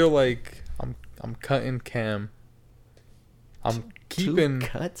 I feel like I'm cutting Cam. I'm keeping Two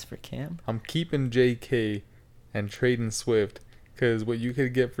cuts for Cam. I'm keeping JK and trading Swift, because what you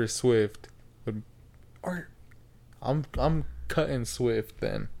could get for Swift would, or I'm cutting Swift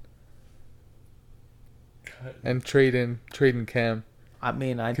then and trading Cam, I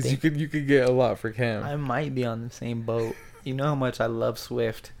mean, I because think you could get a lot for Cam. I might be on the same boat. You know how much I love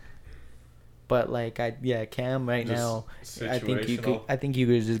Swift, but Cam right Just now. situational. I think you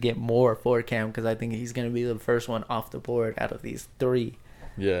could just get more for Cam because I think he's gonna be the first one off the board out of these 3.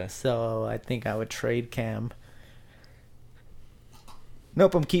 Yeah. So I think I would trade Cam.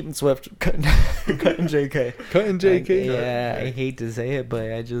 Nope, I'm keeping Swift, cutting JK. Cutting JK. Yeah, I hate to say it,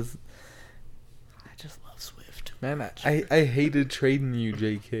 but I just love Swift. Man, I hated trading you,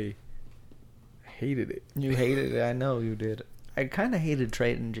 JK. I hated it. You hated it. I know you did. I kind of hated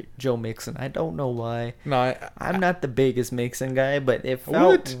trading Joe Mixon. I don't know why. No, I'm not the biggest Mixon guy, but it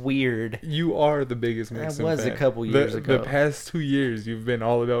felt What? weird. You are the biggest That Mixon was a fan. couple years ago. The past 2 years, you've been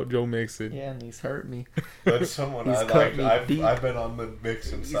all about Joe Mixon. Yeah, and he's hurt me. That's someone He's I cut like. me I've deep. been on the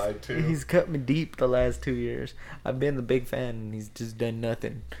Mixon side too. He's cut me deep the last 2 years. I've been the big fan, and he's just done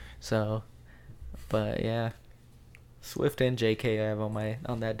nothing. So, but yeah, Swift and JK I have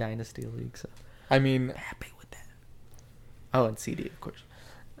on that dynasty league. So I mean, Happy with that. Oh, and CD, of course.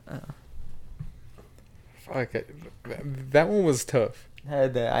 fuck it. That one was tough.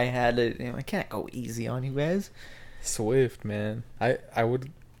 I had it. I can't go easy on you guys. Swift, man. I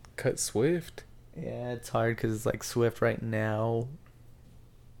would cut Swift. Yeah, it's hard because like Swift right now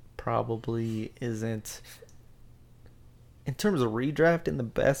probably isn't, in terms of redraft, in the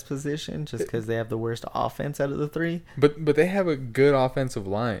best position, just because they have the worst offense out of the three. But they have a good offensive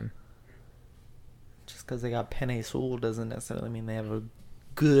line. Just because they got Penei Sewell doesn't necessarily mean they have a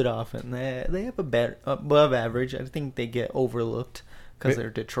good offense. They have a better, above average. I think they get overlooked because they're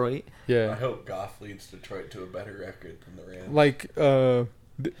Detroit. I Yeah. hope Goff leads Detroit to a better record than the Rams. Like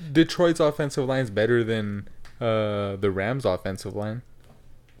Detroit's offensive line is better than the Rams' offensive line.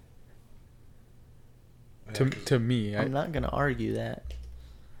 Yeah, 'cause To me, I'm not gonna argue that.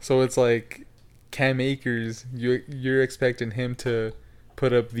 so it's like Cam Akers. You're expecting him to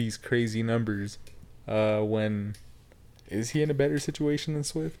put up these crazy numbers. When is he in a better situation than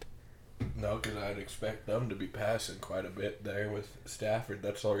Swift? No, because I'd expect them to be passing quite a bit there with Stafford.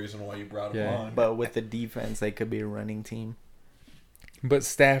 That's the whole reason why you brought him Yeah. on. But with the defense, they could be a running team. But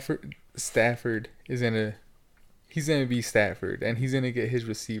Stafford is he's gonna be Stafford, and he's gonna get his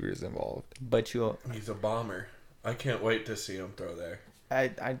receivers involved. But He's a bomber. I can't wait to see him throw there.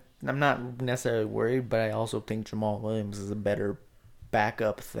 I'm not necessarily worried, but I also think Jamal Williams is a better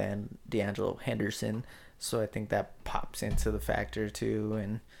backup than D'Angelo Henderson. So I think that pops into the factor too,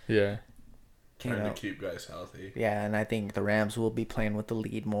 and Yeah. you Trying know, to keep guys healthy. yeah, and I think the Rams will be playing with the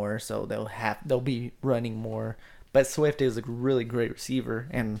lead more, so they'll be running more. But Swift is a really great receiver,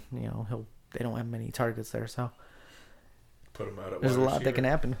 and you know they don't have many targets there, so Put him out at there's a wide lot that receiver. can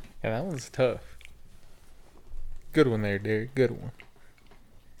happen. Yeah, that one's tough. Good one there, Derek. Good one.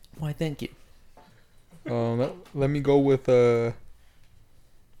 Why, thank you. Let me go with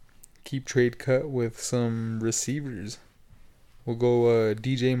keep trade cut with some receivers. We'll go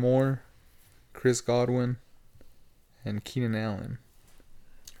DJ Moore, Chris Godwin, and Keenan Allen.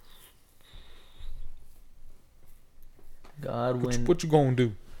 Godwin, What you gonna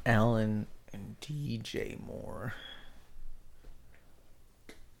do? Allen, and DJ Moore.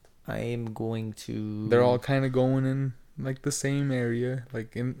 I am going to. They're all kind of going in like the same area,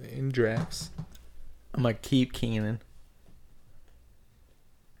 like in drafts. I'm gonna keep Keenan.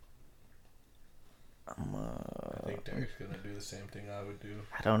 I think Derek's going to do the same thing I would do.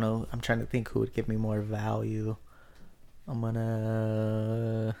 I don't know. I'm trying to think who would give me more value. I'm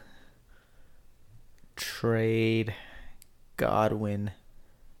gonna trade Godwin.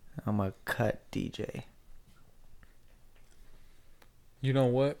 I'm gonna cut DJ. You know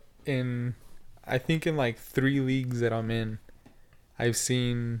what? I think in like 3 leagues that I'm in, I've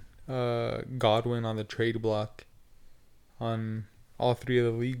seen Godwin on the trade block. On all 3 of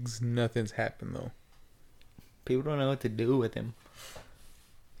the leagues, nothing's happened though. People don't know what to do with him.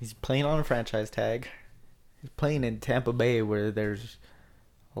 He's playing on a franchise tag. He's playing in Tampa Bay where there's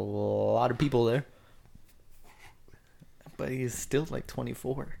a lot of people there. But he's still like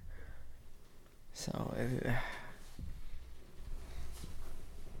 24. So,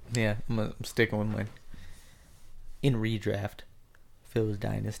 yeah, I'm sticking with mine. In redraft, if it was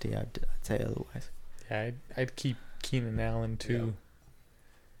Dynasty, I'd say otherwise. Yeah, I'd keep Keenan Allen too.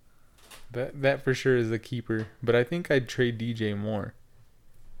 That for sure is the keeper. But I think I'd trade DJ Moore.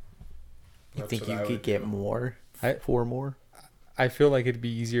 You That's think what you I could would get do. more? I- 4 more? I feel like it'd be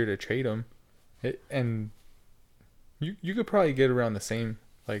easier to trade him. And you could probably get around the same,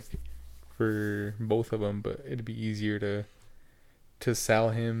 like, for both of them, but it'd be easier to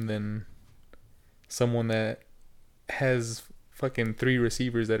sell him than someone that has fucking 3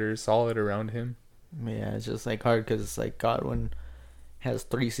 receivers that are solid around him. Yeah, it's just like hard because it's like Godwin has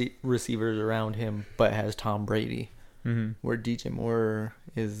 3 receivers around him, but has Tom Brady. Mm-hmm. Where DJ Moore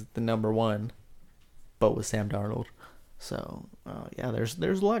is the number 1, but with Sam Darnold. So yeah, there's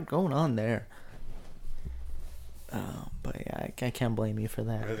a lot going on there. But yeah, I can't blame you for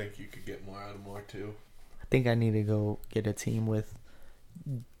that. I think you could get more out of Moore too. I think I need to go get a team with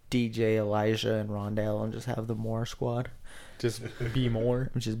DJ, Elijah, and Rondell, and just have the Moore squad. Just be more.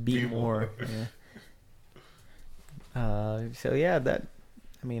 Just be Be more. more. Yeah. So yeah,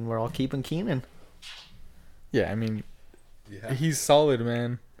 we're all keeping Keenan. Yeah, I mean, Yeah. he's solid,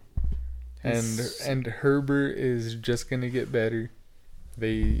 man. He's- And Herbert is just gonna get better.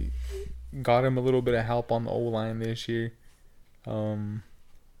 They got him a little bit of help on the O-line this year.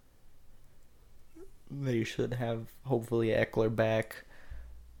 They should have hopefully Eckler back.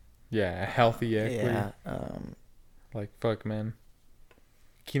 Yeah, a healthy Eckler. Yeah. Like, fuck, man.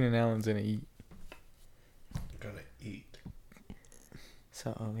 Keenan Allen's gonna eat. Gonna eat.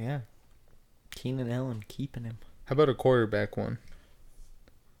 So yeah, Keenan Allen, keeping him. How about a quarterback one?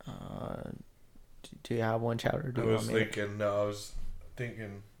 Do you have one, Chowder? Do I you was want me thinking, no, I was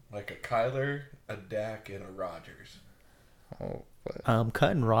thinking like a Kyler, a Dak, and a Rodgers. Oh, but I'm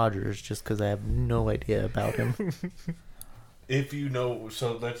cutting Rodgers just because I have no idea about him. If you know,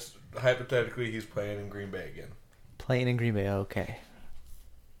 so let's hypothetically he's playing in Green Bay again. Playing in Green Bay, okay.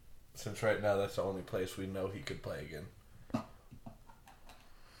 Since right now that's the only place we know he could play again.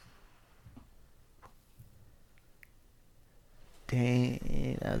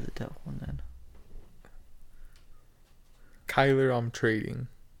 Dang, that was a tough one then. Kyler, I'm trading.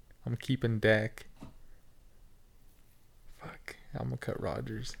 I'm keeping Dak. Fuck, I'm gonna cut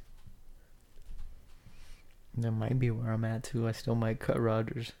Rodgers. That might be where I'm at too. I still might cut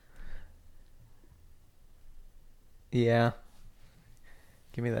Rodgers. Yeah.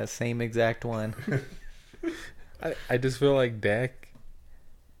 Give me that same exact one. I just feel like Dak.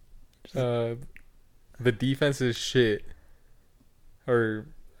 The defense is shit. Or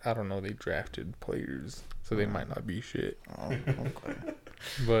I don't know. They drafted players, so they might not be shit. Oh, okay.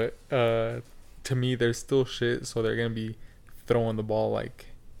 But to me, they're still shit. So they're gonna be throwing the ball like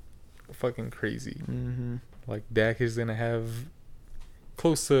fucking crazy. Mm-hmm. Like Dak is gonna have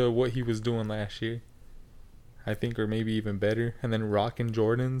close to what he was doing last year, I think, or maybe even better. And then rocking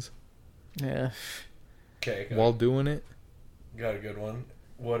Jordans Yeah. Okay, while doing it. got a good one.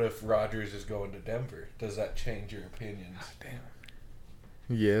 What if Rodgers is going to Denver? Does that change your opinions? Damn.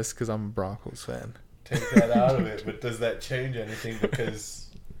 Yes, because I'm a Broncos fan. Take that out of it, but does that change anything? Because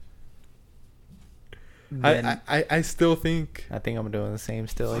I still think. I think I'm doing the same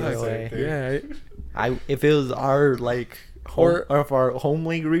still Same either way. thing. Yeah. If it was our like Or- or if our home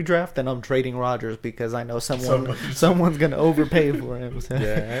league redraft, then I'm trading Rodgers because I know Somebody- someone's gonna overpay for him. So.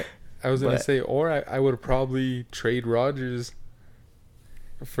 Yeah. I was gonna But- say, or I would probably trade Rodgers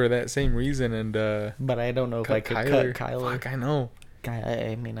for that same reason and But I don't know if I could cut Kyler. Fuck, I know.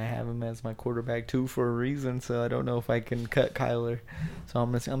 I mean, I have him as my quarterback too for a reason, so I don't know if I can cut Kyler. So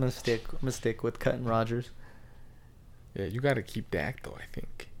I'm gonna stick with cutting Rodgers. Yeah, you got to keep Dak though. I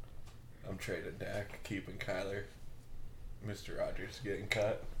think. I'm trading Dak, keeping Kyler. Mr. Rodgers getting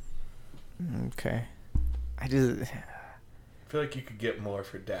cut. Okay. I feel like you could get more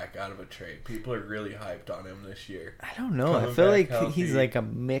for Dak out of a trade. People are really hyped on him this year. I don't know. I Coming feel back like he's healthy. like a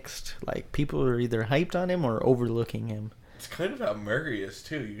mixed. Like people are either hyped on him or overlooking him. It's kind of how Murray is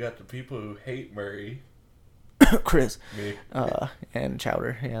too. You got the people who hate Murray, Chris, me, and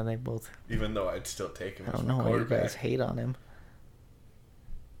Chowder. Yeah, they both. even though I'd still take him I as don't my know why you quarterback. guys hate on him.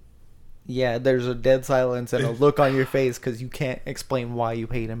 Yeah, there's a dead silence and a look on your face because you can't explain why you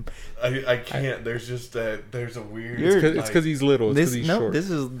hate him. I can't. There's just there's a weird. It's because he's little. It's because he's short. This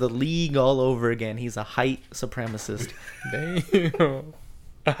is the league all over again. He's a height supremacist. Damn.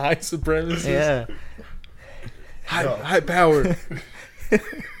 A high supremacist. Yeah. High power.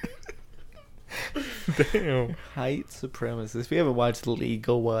 Damn. Height supremacist. If you haven't watched The League,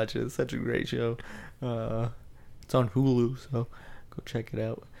 go watch it. It's such a great show. It's on Hulu, so go check it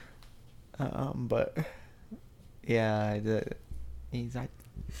out. But yeah, I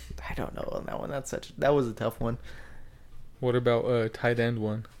don't know on that one. That was a tough one. What about tight end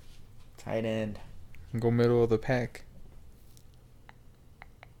one? Tight end. Go middle of the pack.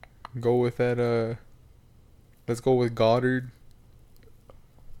 Go with that. Let's go with Goddard.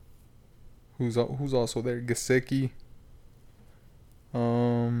 Who's also there? Gesicki.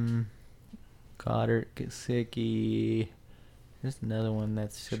 Goddard, Gesicki. There's another one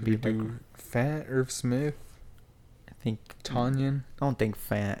that should Should be we like, do Fat, Irv Smith, I think Tanyan? I don't think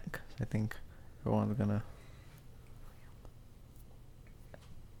Fat. 'Cause I think everyone's gonna.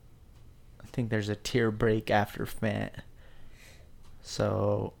 I think there's a tier break after Fat.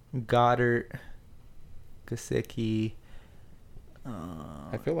 So Goddard, Gesicki.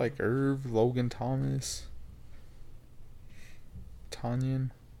 I feel like Irv, Logan Thomas, Tanyan.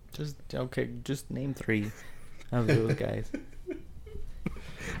 Just name 3 of those guys.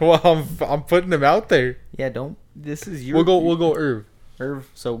 Well, I'm putting them out there. Yeah, don't. This is your. We'll go Irv. Irv.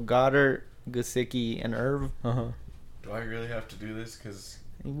 So Goddard, Gesicki, and Irv. Do I really have to do this? Because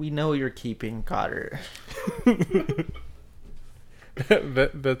We know you're keeping Goddard.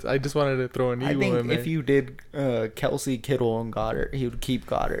 That's. I just wanted to throw an I eagle in think there. if you did Kelsey, Kittle, and Goddard, he would keep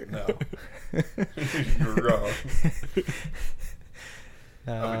Goddard. no, you're wrong.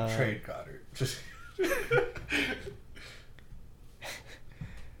 I Uh, would trade Goddard. Just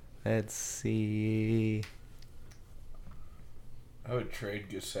Let's see. I would trade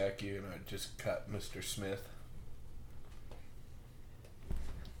Gesicki and I'd just cut Mr. Smith.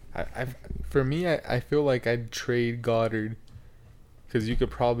 For me, I feel like I'd trade Goddard because you could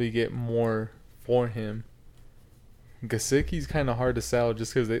probably get more for him. Gesicki's kind of hard to sell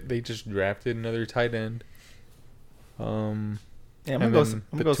just because they just drafted another tight end. Yeah, I'm And gonna then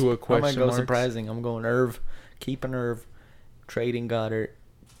go. the Tua I might question go marks. surprising. I'm going Irv, keeping Irv, trading Goddard,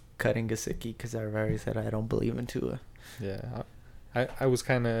 cutting Gesicki because I've already said I don't believe in Tua. Yeah, I was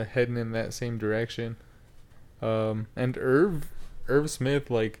kind of heading in that same direction. And Irv Smith,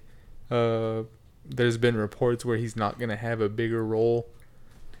 like, there's been reports where he's not gonna have a bigger role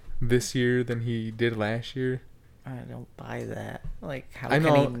this year than he did last year. I don't buy that. Like, how I can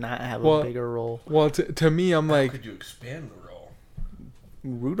know. he not have Well, a bigger role? Well, to me, I'm How like, could you expand the role?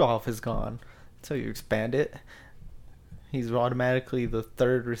 Rudolph is gone, so you expand it. He's automatically the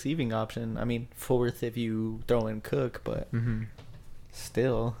third receiving option. I mean, fourth if you throw in Cook, but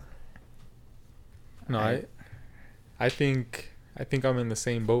still. no, I think I'm in the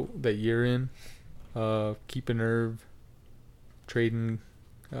same boat that you're in. Keeping Irv, trading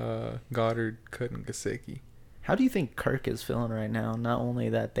Goddard, cutting Gesicki. How do you think Kirk is feeling right now? Not only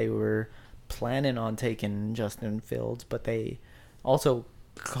that they were planning on taking Justin Fields, but they also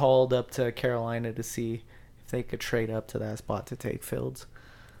called up to Carolina to see if they could trade up to that spot to take Fields.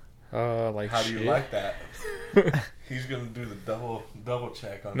 Like, How do you shit. like that? He's gonna do the double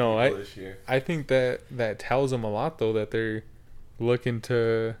check on No, people this year. I think that tells them a lot though, that they're looking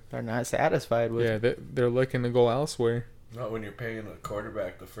to They're not satisfied with they're looking to go elsewhere. Not when you're paying a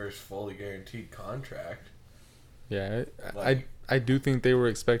quarterback the first fully guaranteed contract. Yeah, Like- I do think they were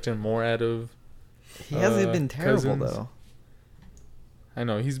expecting more out of. He hasn't been terrible Cousins. though. I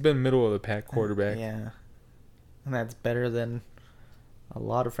know he's been middle of the pack quarterback. Yeah, and that's better than a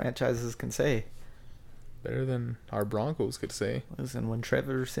lot of franchises can say. Better than our Broncos could say. Listen, when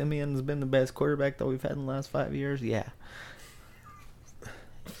Trevor Simeon's been the best quarterback that we've had in the last 5 years, yeah.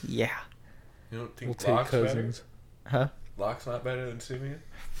 Yeah. You don't think We'll take Locke's better? Cousins. Huh? Locke's not better than Simeon?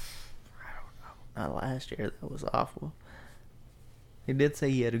 Not last year. That was awful. He did say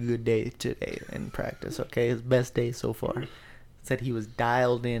he had a good day today in practice, okay? His best day so far. Said he was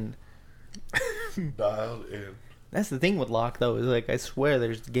dialed in. Dialed in. That's the thing with Locke, though, is like, I swear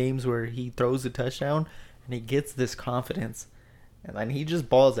there's games where he throws a touchdown and he gets this confidence and then he just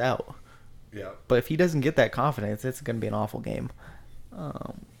balls out. Yeah. But if he doesn't get that confidence, it's going to be an awful game.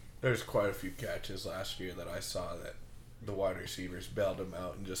 There's quite a few catches last year that I saw that the wide receivers bailed him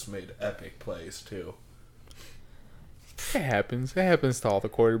out and just made epic plays, too. It happens. It happens to all the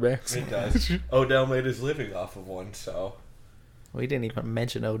quarterbacks. It does. Odell made his living off of one, so. We didn't even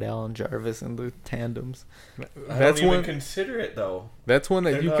mention Odell and Jarvis and the tandems. I That's don't even one. consider it, though. That's one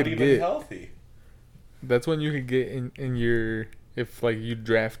that They're you not could even get. healthy. That's one you could get in your, if like you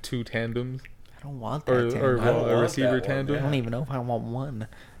draft two tandems I don't want that or tandem. I don't a want receiver that one, tandem. I don't even know if I want one.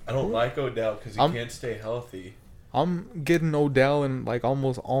 I don't like Odell because he I'm- can't stay healthy. I'm getting Odell in like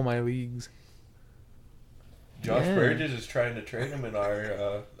almost all my leagues. Josh Yeah. Burgess is trying to trade him in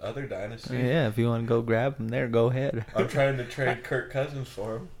our other dynasty. Yeah, if you want to go grab him there, go ahead. I'm trying to trade Kirk Cousins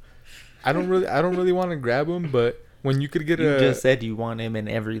for him. I don't really want to grab him, but when you could get You a just said you want him in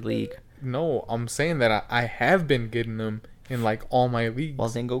every league. no, I'm saying that I have been getting him in like all my leagues. Well,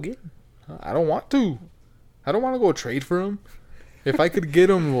 then go get him. I don't want to. I don't want to go trade for him. If I could get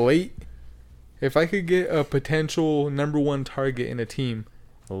him late, if I could get a potential number one target in a team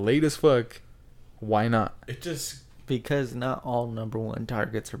late as fuck, why not? It just Because not all number one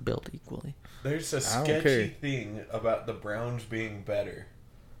targets are built equally. there's a I don't sketchy care. thing about the Browns being better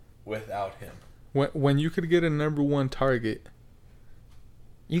without him. When you could get a number one target,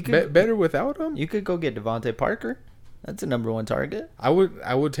 You could better without him. You could go get Devontae Parker. That's a number one target. I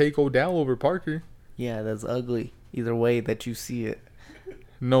would take Odell over Parker. Yeah, that's ugly. Either way that you see it.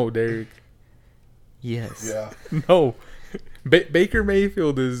 No, Derek. Yes. Yeah. No. Baker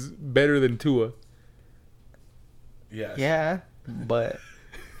Mayfield is better than Tua. Yes. Yeah, but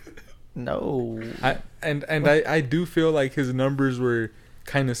no. I do feel like his numbers were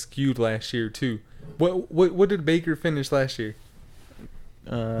kind of skewed last year too. What did Baker finish last year?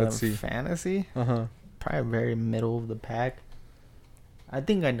 Let's see. Fantasy? Uh-huh. Probably very middle of the pack. I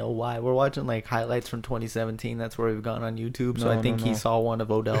think I know why. We're watching like highlights from 2017. That's where we've gone on YouTube. So No, I think no, he no. saw one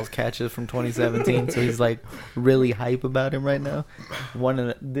of Odell's catches from 2017. So he's like really hype about him right now.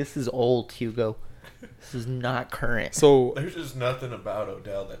 This is old, Hugo. This is not current. So There's just nothing about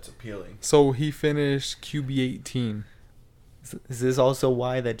Odell that's appealing. he finished QB 18. Is this also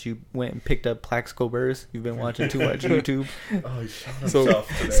why that you went and picked up Plaxico Burress? You've been watching too much YouTube. Oh, he shot So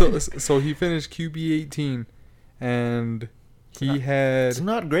himself today. so he finished QB 18 and he had It's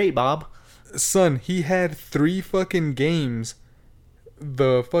not great, Bob. son, he had 3 fucking games.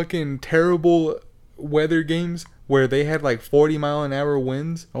 The fucking terrible weather games where they had like 40-mile-an-hour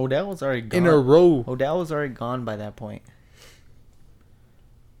winds Odell was already gone. in a row. Odell was already gone by that point.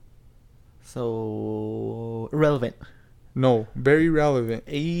 So irrelevant. No, very relevant.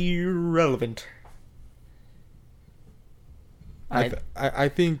 Irrelevant. I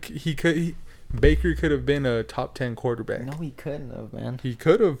think Baker could have been a top 10 quarterback. No, he couldn't have, man. He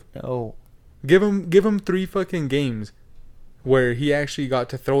could have. No. Give him 3 fucking games where he actually got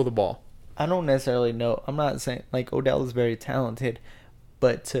to throw the ball. I don't necessarily know. I'm not saying like Odell is very talented,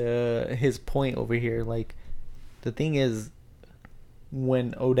 but to his point over here, like the thing is,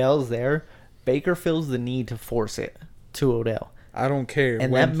 when Odell's there, Baker feels the need to force it to Odell, I don't care.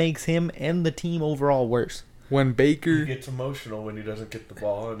 and that makes him and the team overall worse. When Baker He gets emotional when he doesn't get the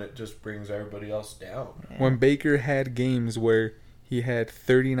ball, and it just brings everybody else down. when Baker had games where he had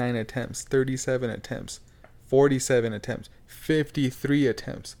 39 attempts, 37 attempts, 47 attempts, 53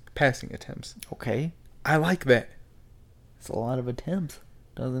 attempts, passing attempts. Okay, I like that. it's a lot of attempts.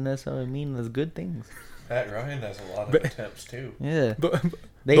 Doesn't necessarily mean there's good things. Pat Ryan has a lot of But- attempts too. Yeah, But,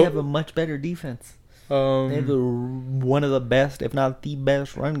 they but- have a much better defense. They have one of the best, if not the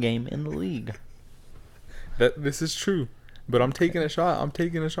best, run game in the league. this is true. But I'm taking a shot. I'm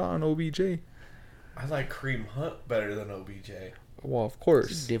taking a shot on OBJ. I like Kareem Hunt better than OBJ. Well, of It's a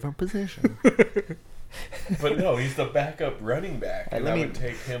course. different position. But no, he's the backup running back, and let I me- would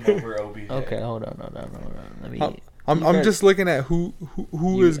take him over OBJ. Okay, hold on. Let me. I'm You guys- just looking at who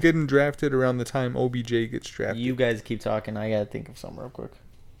You- is getting drafted around the time OBJ gets drafted. You guys keep talking. I gotta think of something real quick.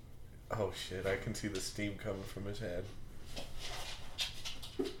 Oh shit! I can see the steam coming from his head.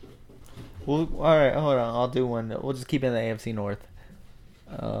 Well, all right, hold on. I'll do one. We'll just keep it in the AFC North.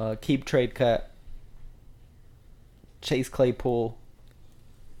 Keep trade cut. Chase Claypool,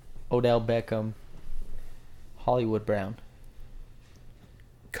 Odell Beckham, Hollywood Brown.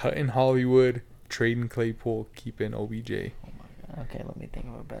 Cutting Hollywood, trading Claypool, keeping OBJ. Oh my god. Okay, let me think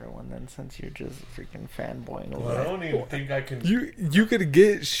of a better one then, since you're just freaking fanboying over Well, I there. don't even think I can. You could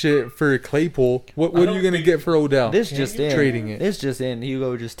get shit for Claypool. What are don't you gonna think- get for Odell? This Can just you in. trading it? This just in.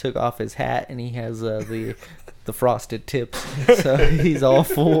 Hugo just took off his hat and he has the frosted tips, so he's all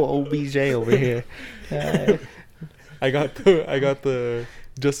full OBJ over here. I got the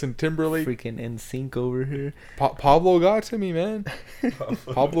Justin Timberlake. Freaking in sync over here. Pablo got to me, man.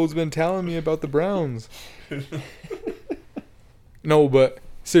 Pablo's been telling me about the Browns. No, but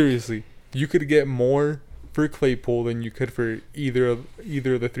seriously, you could get more for Claypool than you could for either of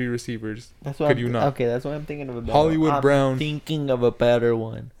the 3 receivers. That's what Could I'm you not? Okay, that's what I'm thinking of a better Hollywood one. I'm Brown. thinking of a better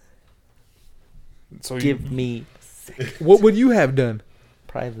one. So Give me what would you have done?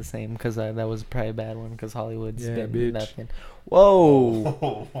 probably the same because that was probably a bad one because Hollywood's Yeah, been bitch. nothing. Whoa,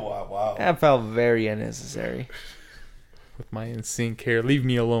 Oh, wow! that felt very unnecessary. With my in sync hair, leave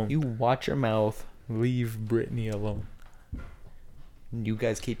me alone. You watch your mouth. Leave Brittany alone. You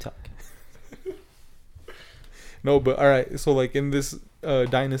guys keep talking. No, but all right. So like in this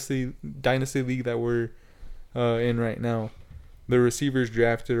dynasty league that we're in right now, the receivers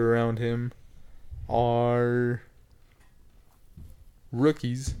drafted around him are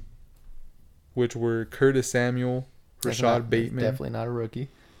rookies, which were Curtis Samuel, Rashad Bateman, Definitely not a rookie.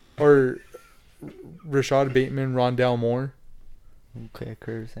 or Rashad Bateman, Rondell Moore. Okay,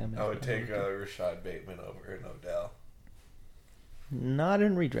 Curtis Samuel. I would take Rashad Bateman over an Odell. Not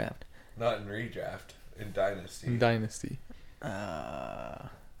in redraft. Not in redraft, in dynasty. In Dynasty. I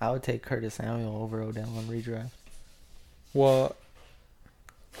would take Curtis Samuel over Odell in redraft. Well,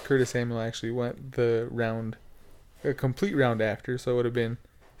 Curtis Samuel actually went a complete round after, so it would have been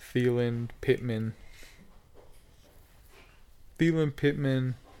Thielen, Pittman,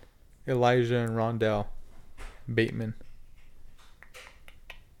 Elijah, and Rondell Bateman.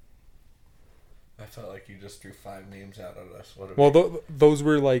 I felt like you just threw 5 names out at us. What Well, those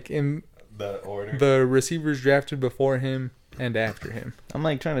were like in the order? the receivers drafted before him and after him. I'm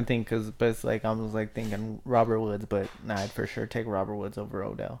like trying to think because, but it's like I was like thinking Robert Woods, but nah, I'd for sure take Robert Woods over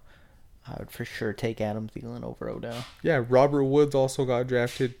Odell. I would for sure take Adam Thielen over Odell. Yeah, Robert Woods also got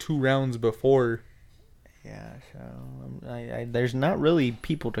drafted 2 rounds before. Yeah, so there's not really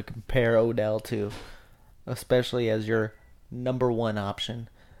people to compare Odell to, especially as your number one option.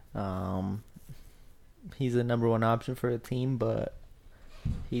 He's a number one option for a team, but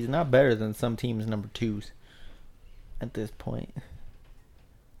he's not better than some teams' number 2s at this point.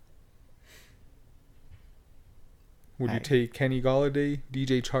 Would you take Kenny Golladay,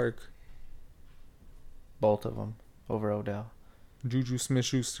 DJ Chark, Both of them over Odell. Juju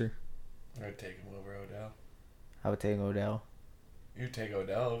Smith-Schuster? I'd take him over Odell. I would take Odell. You take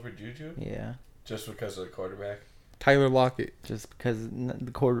Odell over Juju? Yeah. Just because of the quarterback? Tyler Lockett. Just because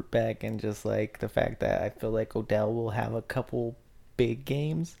the quarterback and just like the fact that I feel like Odell will have a couple big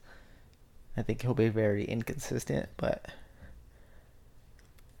games. I think he'll be very inconsistent, but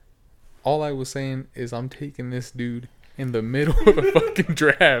All I was saying is I'm taking this dude in the middle of a fucking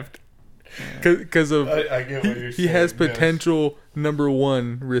draft. Because of I get what you're he saying. has yes. potential number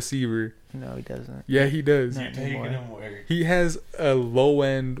 1 receiver. no, he doesn't. Yeah, he does. You're Not taking anymore. him where? He has a low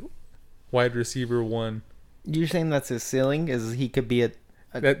end wide receiver 1. You're saying that's his ceiling? Is he could be a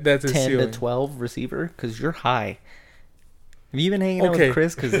That's his 10 ceiling. to 12 receiver? Because you're high. Have you been hanging out Okay. with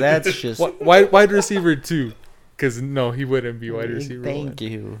Chris? Because that's just... Wide receiver 2. Because no, he wouldn't be wide receiver 1. Thank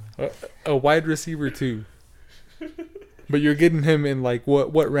you. A wide receiver 2. But you're getting him in like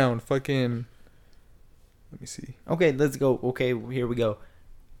what round? Fucking. Let me see. Okay, let's go. Okay, here we go.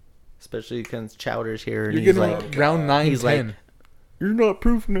 Especially because Chowder's here. And You're he's getting like, round 9, he's 10. like, you're not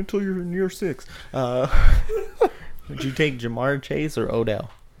proven until you're in year 6. Would you take Jamar Chase or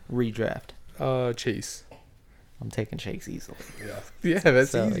Odell? Redraft. Chase. I'm taking Chase easily. Yeah, Yeah,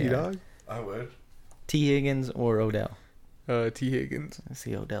 that's So, easy, yeah. dog. I would. T. Higgins or Odell? T. Higgins. I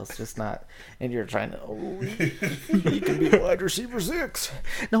see Odell's just not... And you're trying to... Oh, he can be wide receiver 6.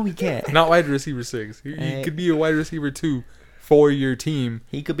 No, he can't. Not wide receiver 6. He could be a wide receiver 2 for your team.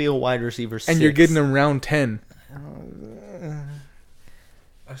 He could be a wide receiver 6. And you're getting him round 10.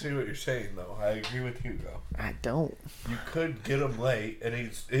 I see what you're saying, though. I agree with you, though. I don't. You could get him late, and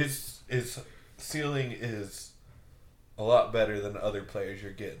his ceiling is a lot better than other players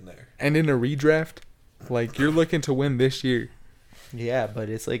you're getting there. And in a redraft, like, you're looking to win this year. Yeah, but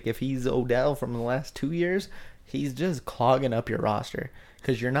it's like if he's Odell from the last 2 years, he's just clogging up your roster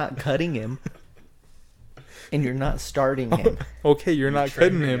because you're not cutting him and you're not starting him. Okay, you're not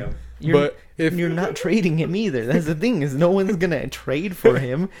cutting trading him. You're, But if you're not trading him either. That's the thing is no one's gonna trade for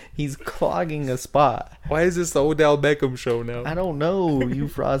him. He's clogging a spot. Why is this the Odell Beckham show now? I don't know. You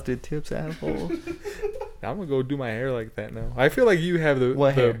frosted tips asshole. I'm gonna go do my hair like that now. I feel like you have the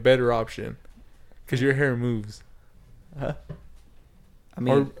hair? better option because your hair moves. Huh? I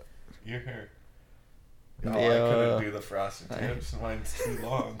mean, Your hair. No, Yeah. I couldn't do the frosted tips. Mine's too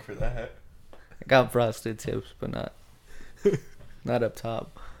long for that. I got frosted tips, but not up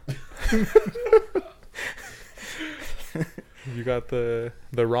top. You got the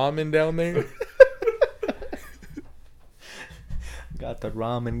ramen down there. Got the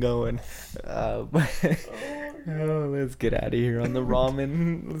ramen going. Let's get out of here on the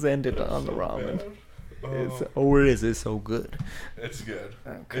ramen. Let's end it on the ramen. Or is it so good? It's good.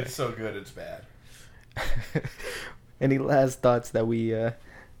 Okay. It's so good, it's bad. Any last thoughts that we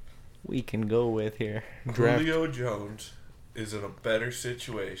can go with here? Draft. Julio Jones is in a better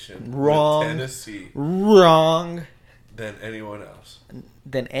situation Wrong. with Tennessee Wrong. than anyone else.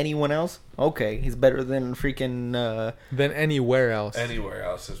 Than anyone else? Okay, he's better than freaking. Than anywhere else. Anywhere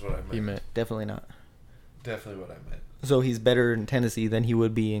else is what I meant. He meant. Definitely not. Definitely what I meant. So he's better in Tennessee than he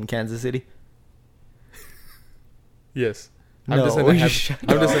would be in Kansas City. Yes. No, I'm just gonna have. shut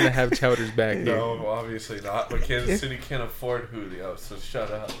I'm just up. gonna have Chowder's back here. No, obviously not. But Kansas City can't afford Julio, so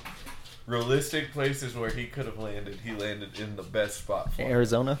shut up. Realistic places where he could have landed, he landed in the best spot for him.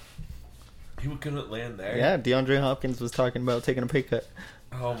 Arizona. He couldn't land there. Yeah, DeAndre Hopkins was talking about taking a pay cut.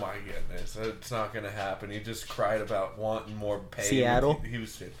 Oh my goodness, it's not gonna happen. He just cried about wanting more pay. Seattle? He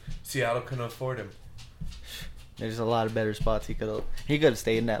was Seattle couldn't afford him. There's a lot of better spots he could have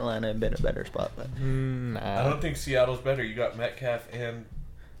stayed in Atlanta and been a better spot, but I don't think Seattle's better. You got Metcalf and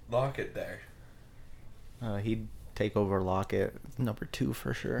Lockett there. he'd take over Lockett, number 2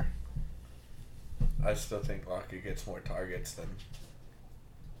 for sure. I still think Lockett gets more targets than.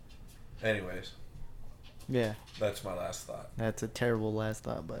 Anyways, Yeah, that's my last thought. that's a terrible last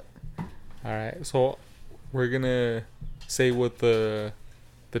thought, but All right, so we're gonna say what the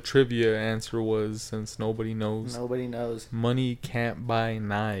trivia answer was since nobody knows. nobody knows. Money can't buy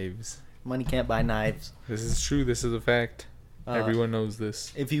knives. Money can't buy knives. This is true. This is a fact. Everyone knows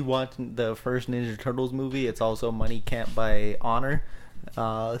this. If you watch the first Ninja Turtles movie, it's also money can't buy honor.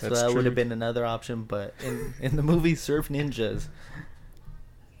 So That's that would true. have been another option. But in the movie Surf Ninjas,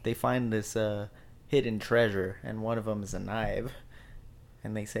 they find this hidden treasure, and one of them is a knife.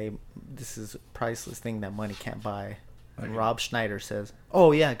 And they say, this is a priceless thing that money can't buy. And Rob Schneider says,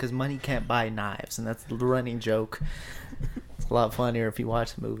 oh yeah, because money can't buy knives. And that's the running joke. It's a lot funnier if you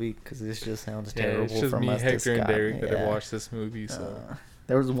watch the movie, because this just sounds terrible it's just from me, us to Hector, and Scott. Derek that have Yeah. watched this movie. So.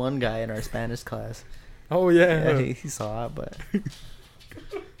 There was one guy in our Spanish class. Oh yeah, Yeah, he saw it, but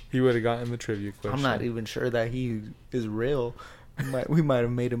he would have gotten the trivia question. I'm not even sure that he is real. We might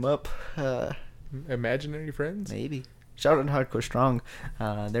have made him up. Imaginary friends. Maybe. Shout out to Hardcore Strong.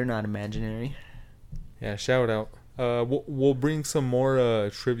 They're not imaginary. Yeah, shout out. We'll bring some more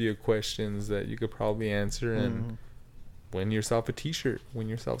trivia questions that you could probably answer and win yourself a T-shirt. Win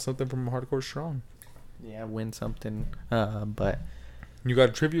yourself something from Hardcore Strong. Yeah, win something. But You got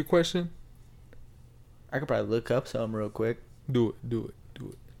a trivia question? I could probably look up some real quick. Do it.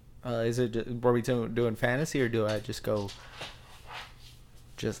 Is it just, were we doing fantasy or do I just go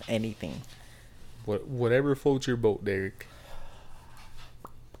just anything? Whatever floats your boat, Derek.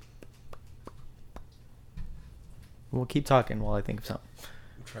 We'll keep talking while I think of something.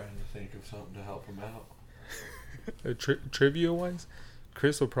 I'm trying to think of something to help him out. Trivia wise,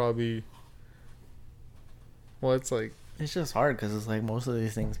 Chris will probably. Well, it's like It's just hard because it's like most of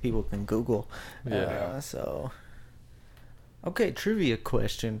these things people can Google. Yeah. So. Okay, trivia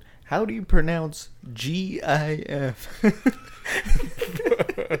question. How do you pronounce GIF?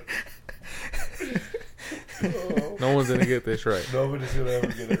 no one's gonna get this right. Nobody's gonna ever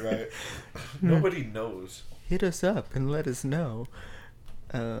get it right. Nobody knows. Hit us up and let us know.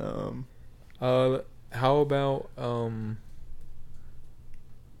 How about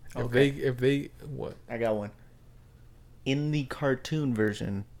Okay. if they what? I got one. In the cartoon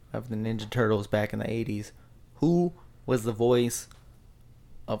version of the Ninja Turtles back in the 80s, who was the voice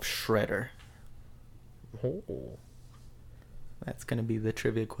of Shredder? Oh. That's going to be the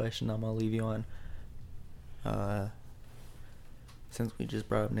trivia question I'm going to leave you on. Since we just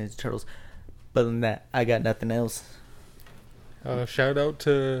brought up Ninja Turtles. But other than that, I got nothing else. Shout out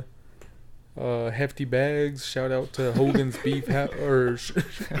to Hefty Bags. Shout out to Hogan's Beef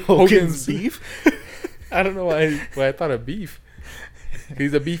Hogan's Beef? I don't know why I thought of beef.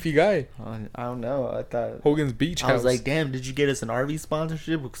 He's a beefy guy. I don't know. I thought Hogan's Beach House. I was like, damn, did you get us an RV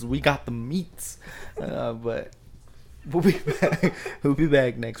sponsorship? Because we got the meats. But we'll be back. We'll be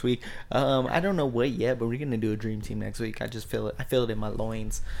back next week. I don't know what yet, but we're gonna do a dream team next week. I just feel it. I feel it in my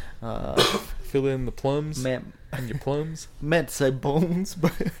loins. Fill in the plums Man, and your plums. meant to say bones,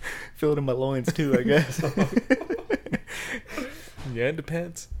 but feel it in my loins too, I guess. Yeah,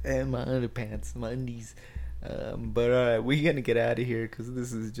 underpants. And my underpants, my undies. But all right, we're gonna get out of here because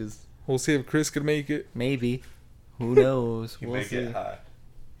this is just We'll see if Chris could make it. maybe. Who knows? You We'll may see. get high.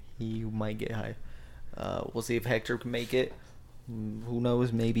 He might get high. We'll see if Hector can make it. Who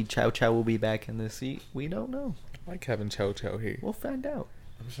knows? Maybe Chow Chow will be back in the seat. We don't know. I like having Chow Chow here. We'll find out.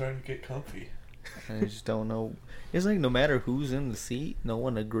 I'm starting to get comfy. I just don't know. It's like no matter who's in the seat, no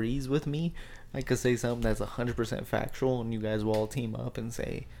one agrees with me. I could say something that's 100% factual, and you guys will all team up and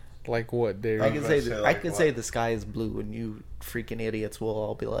say. Like what, Derek? I was can about say to say, I like, can what? say the sky is blue, and you freaking idiots will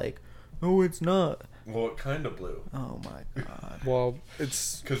all be like, "No, it's not." Well, what kind of blue? Oh my god. Well,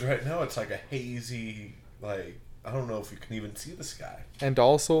 it's Because right now it's like a hazy, like, I don't know if you can even see the sky. and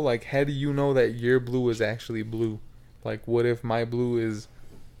also like, how do you know that your blue is actually blue? Like, what if my blue is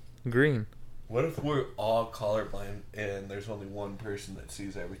green? What if we're all colorblind and there's only one person that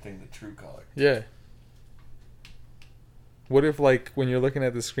sees everything the true color? Yeah. What if, like, when you're looking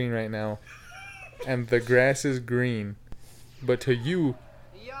at the screen right now, and the grass is green, but to you,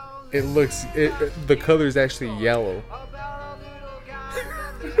 it looks the color is actually yellow.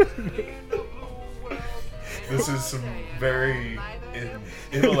 This is some very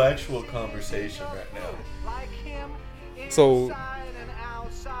intellectual conversation right now. So,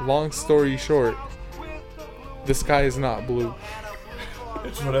 long story short, the sky is not blue.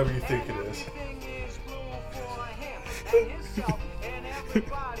 It's whatever you think it is.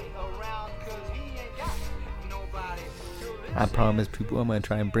 I promise people I'm gonna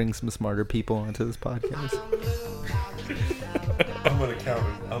try and bring some smarter people onto this podcast. I'm gonna count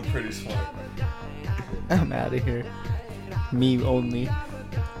it. I'm pretty smart. I'm out of here. Me only.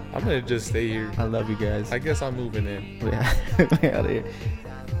 I'm gonna just stay here. I love you guys. I guess I'm moving in. Yeah, we out of here.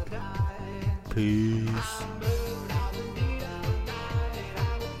 Peace.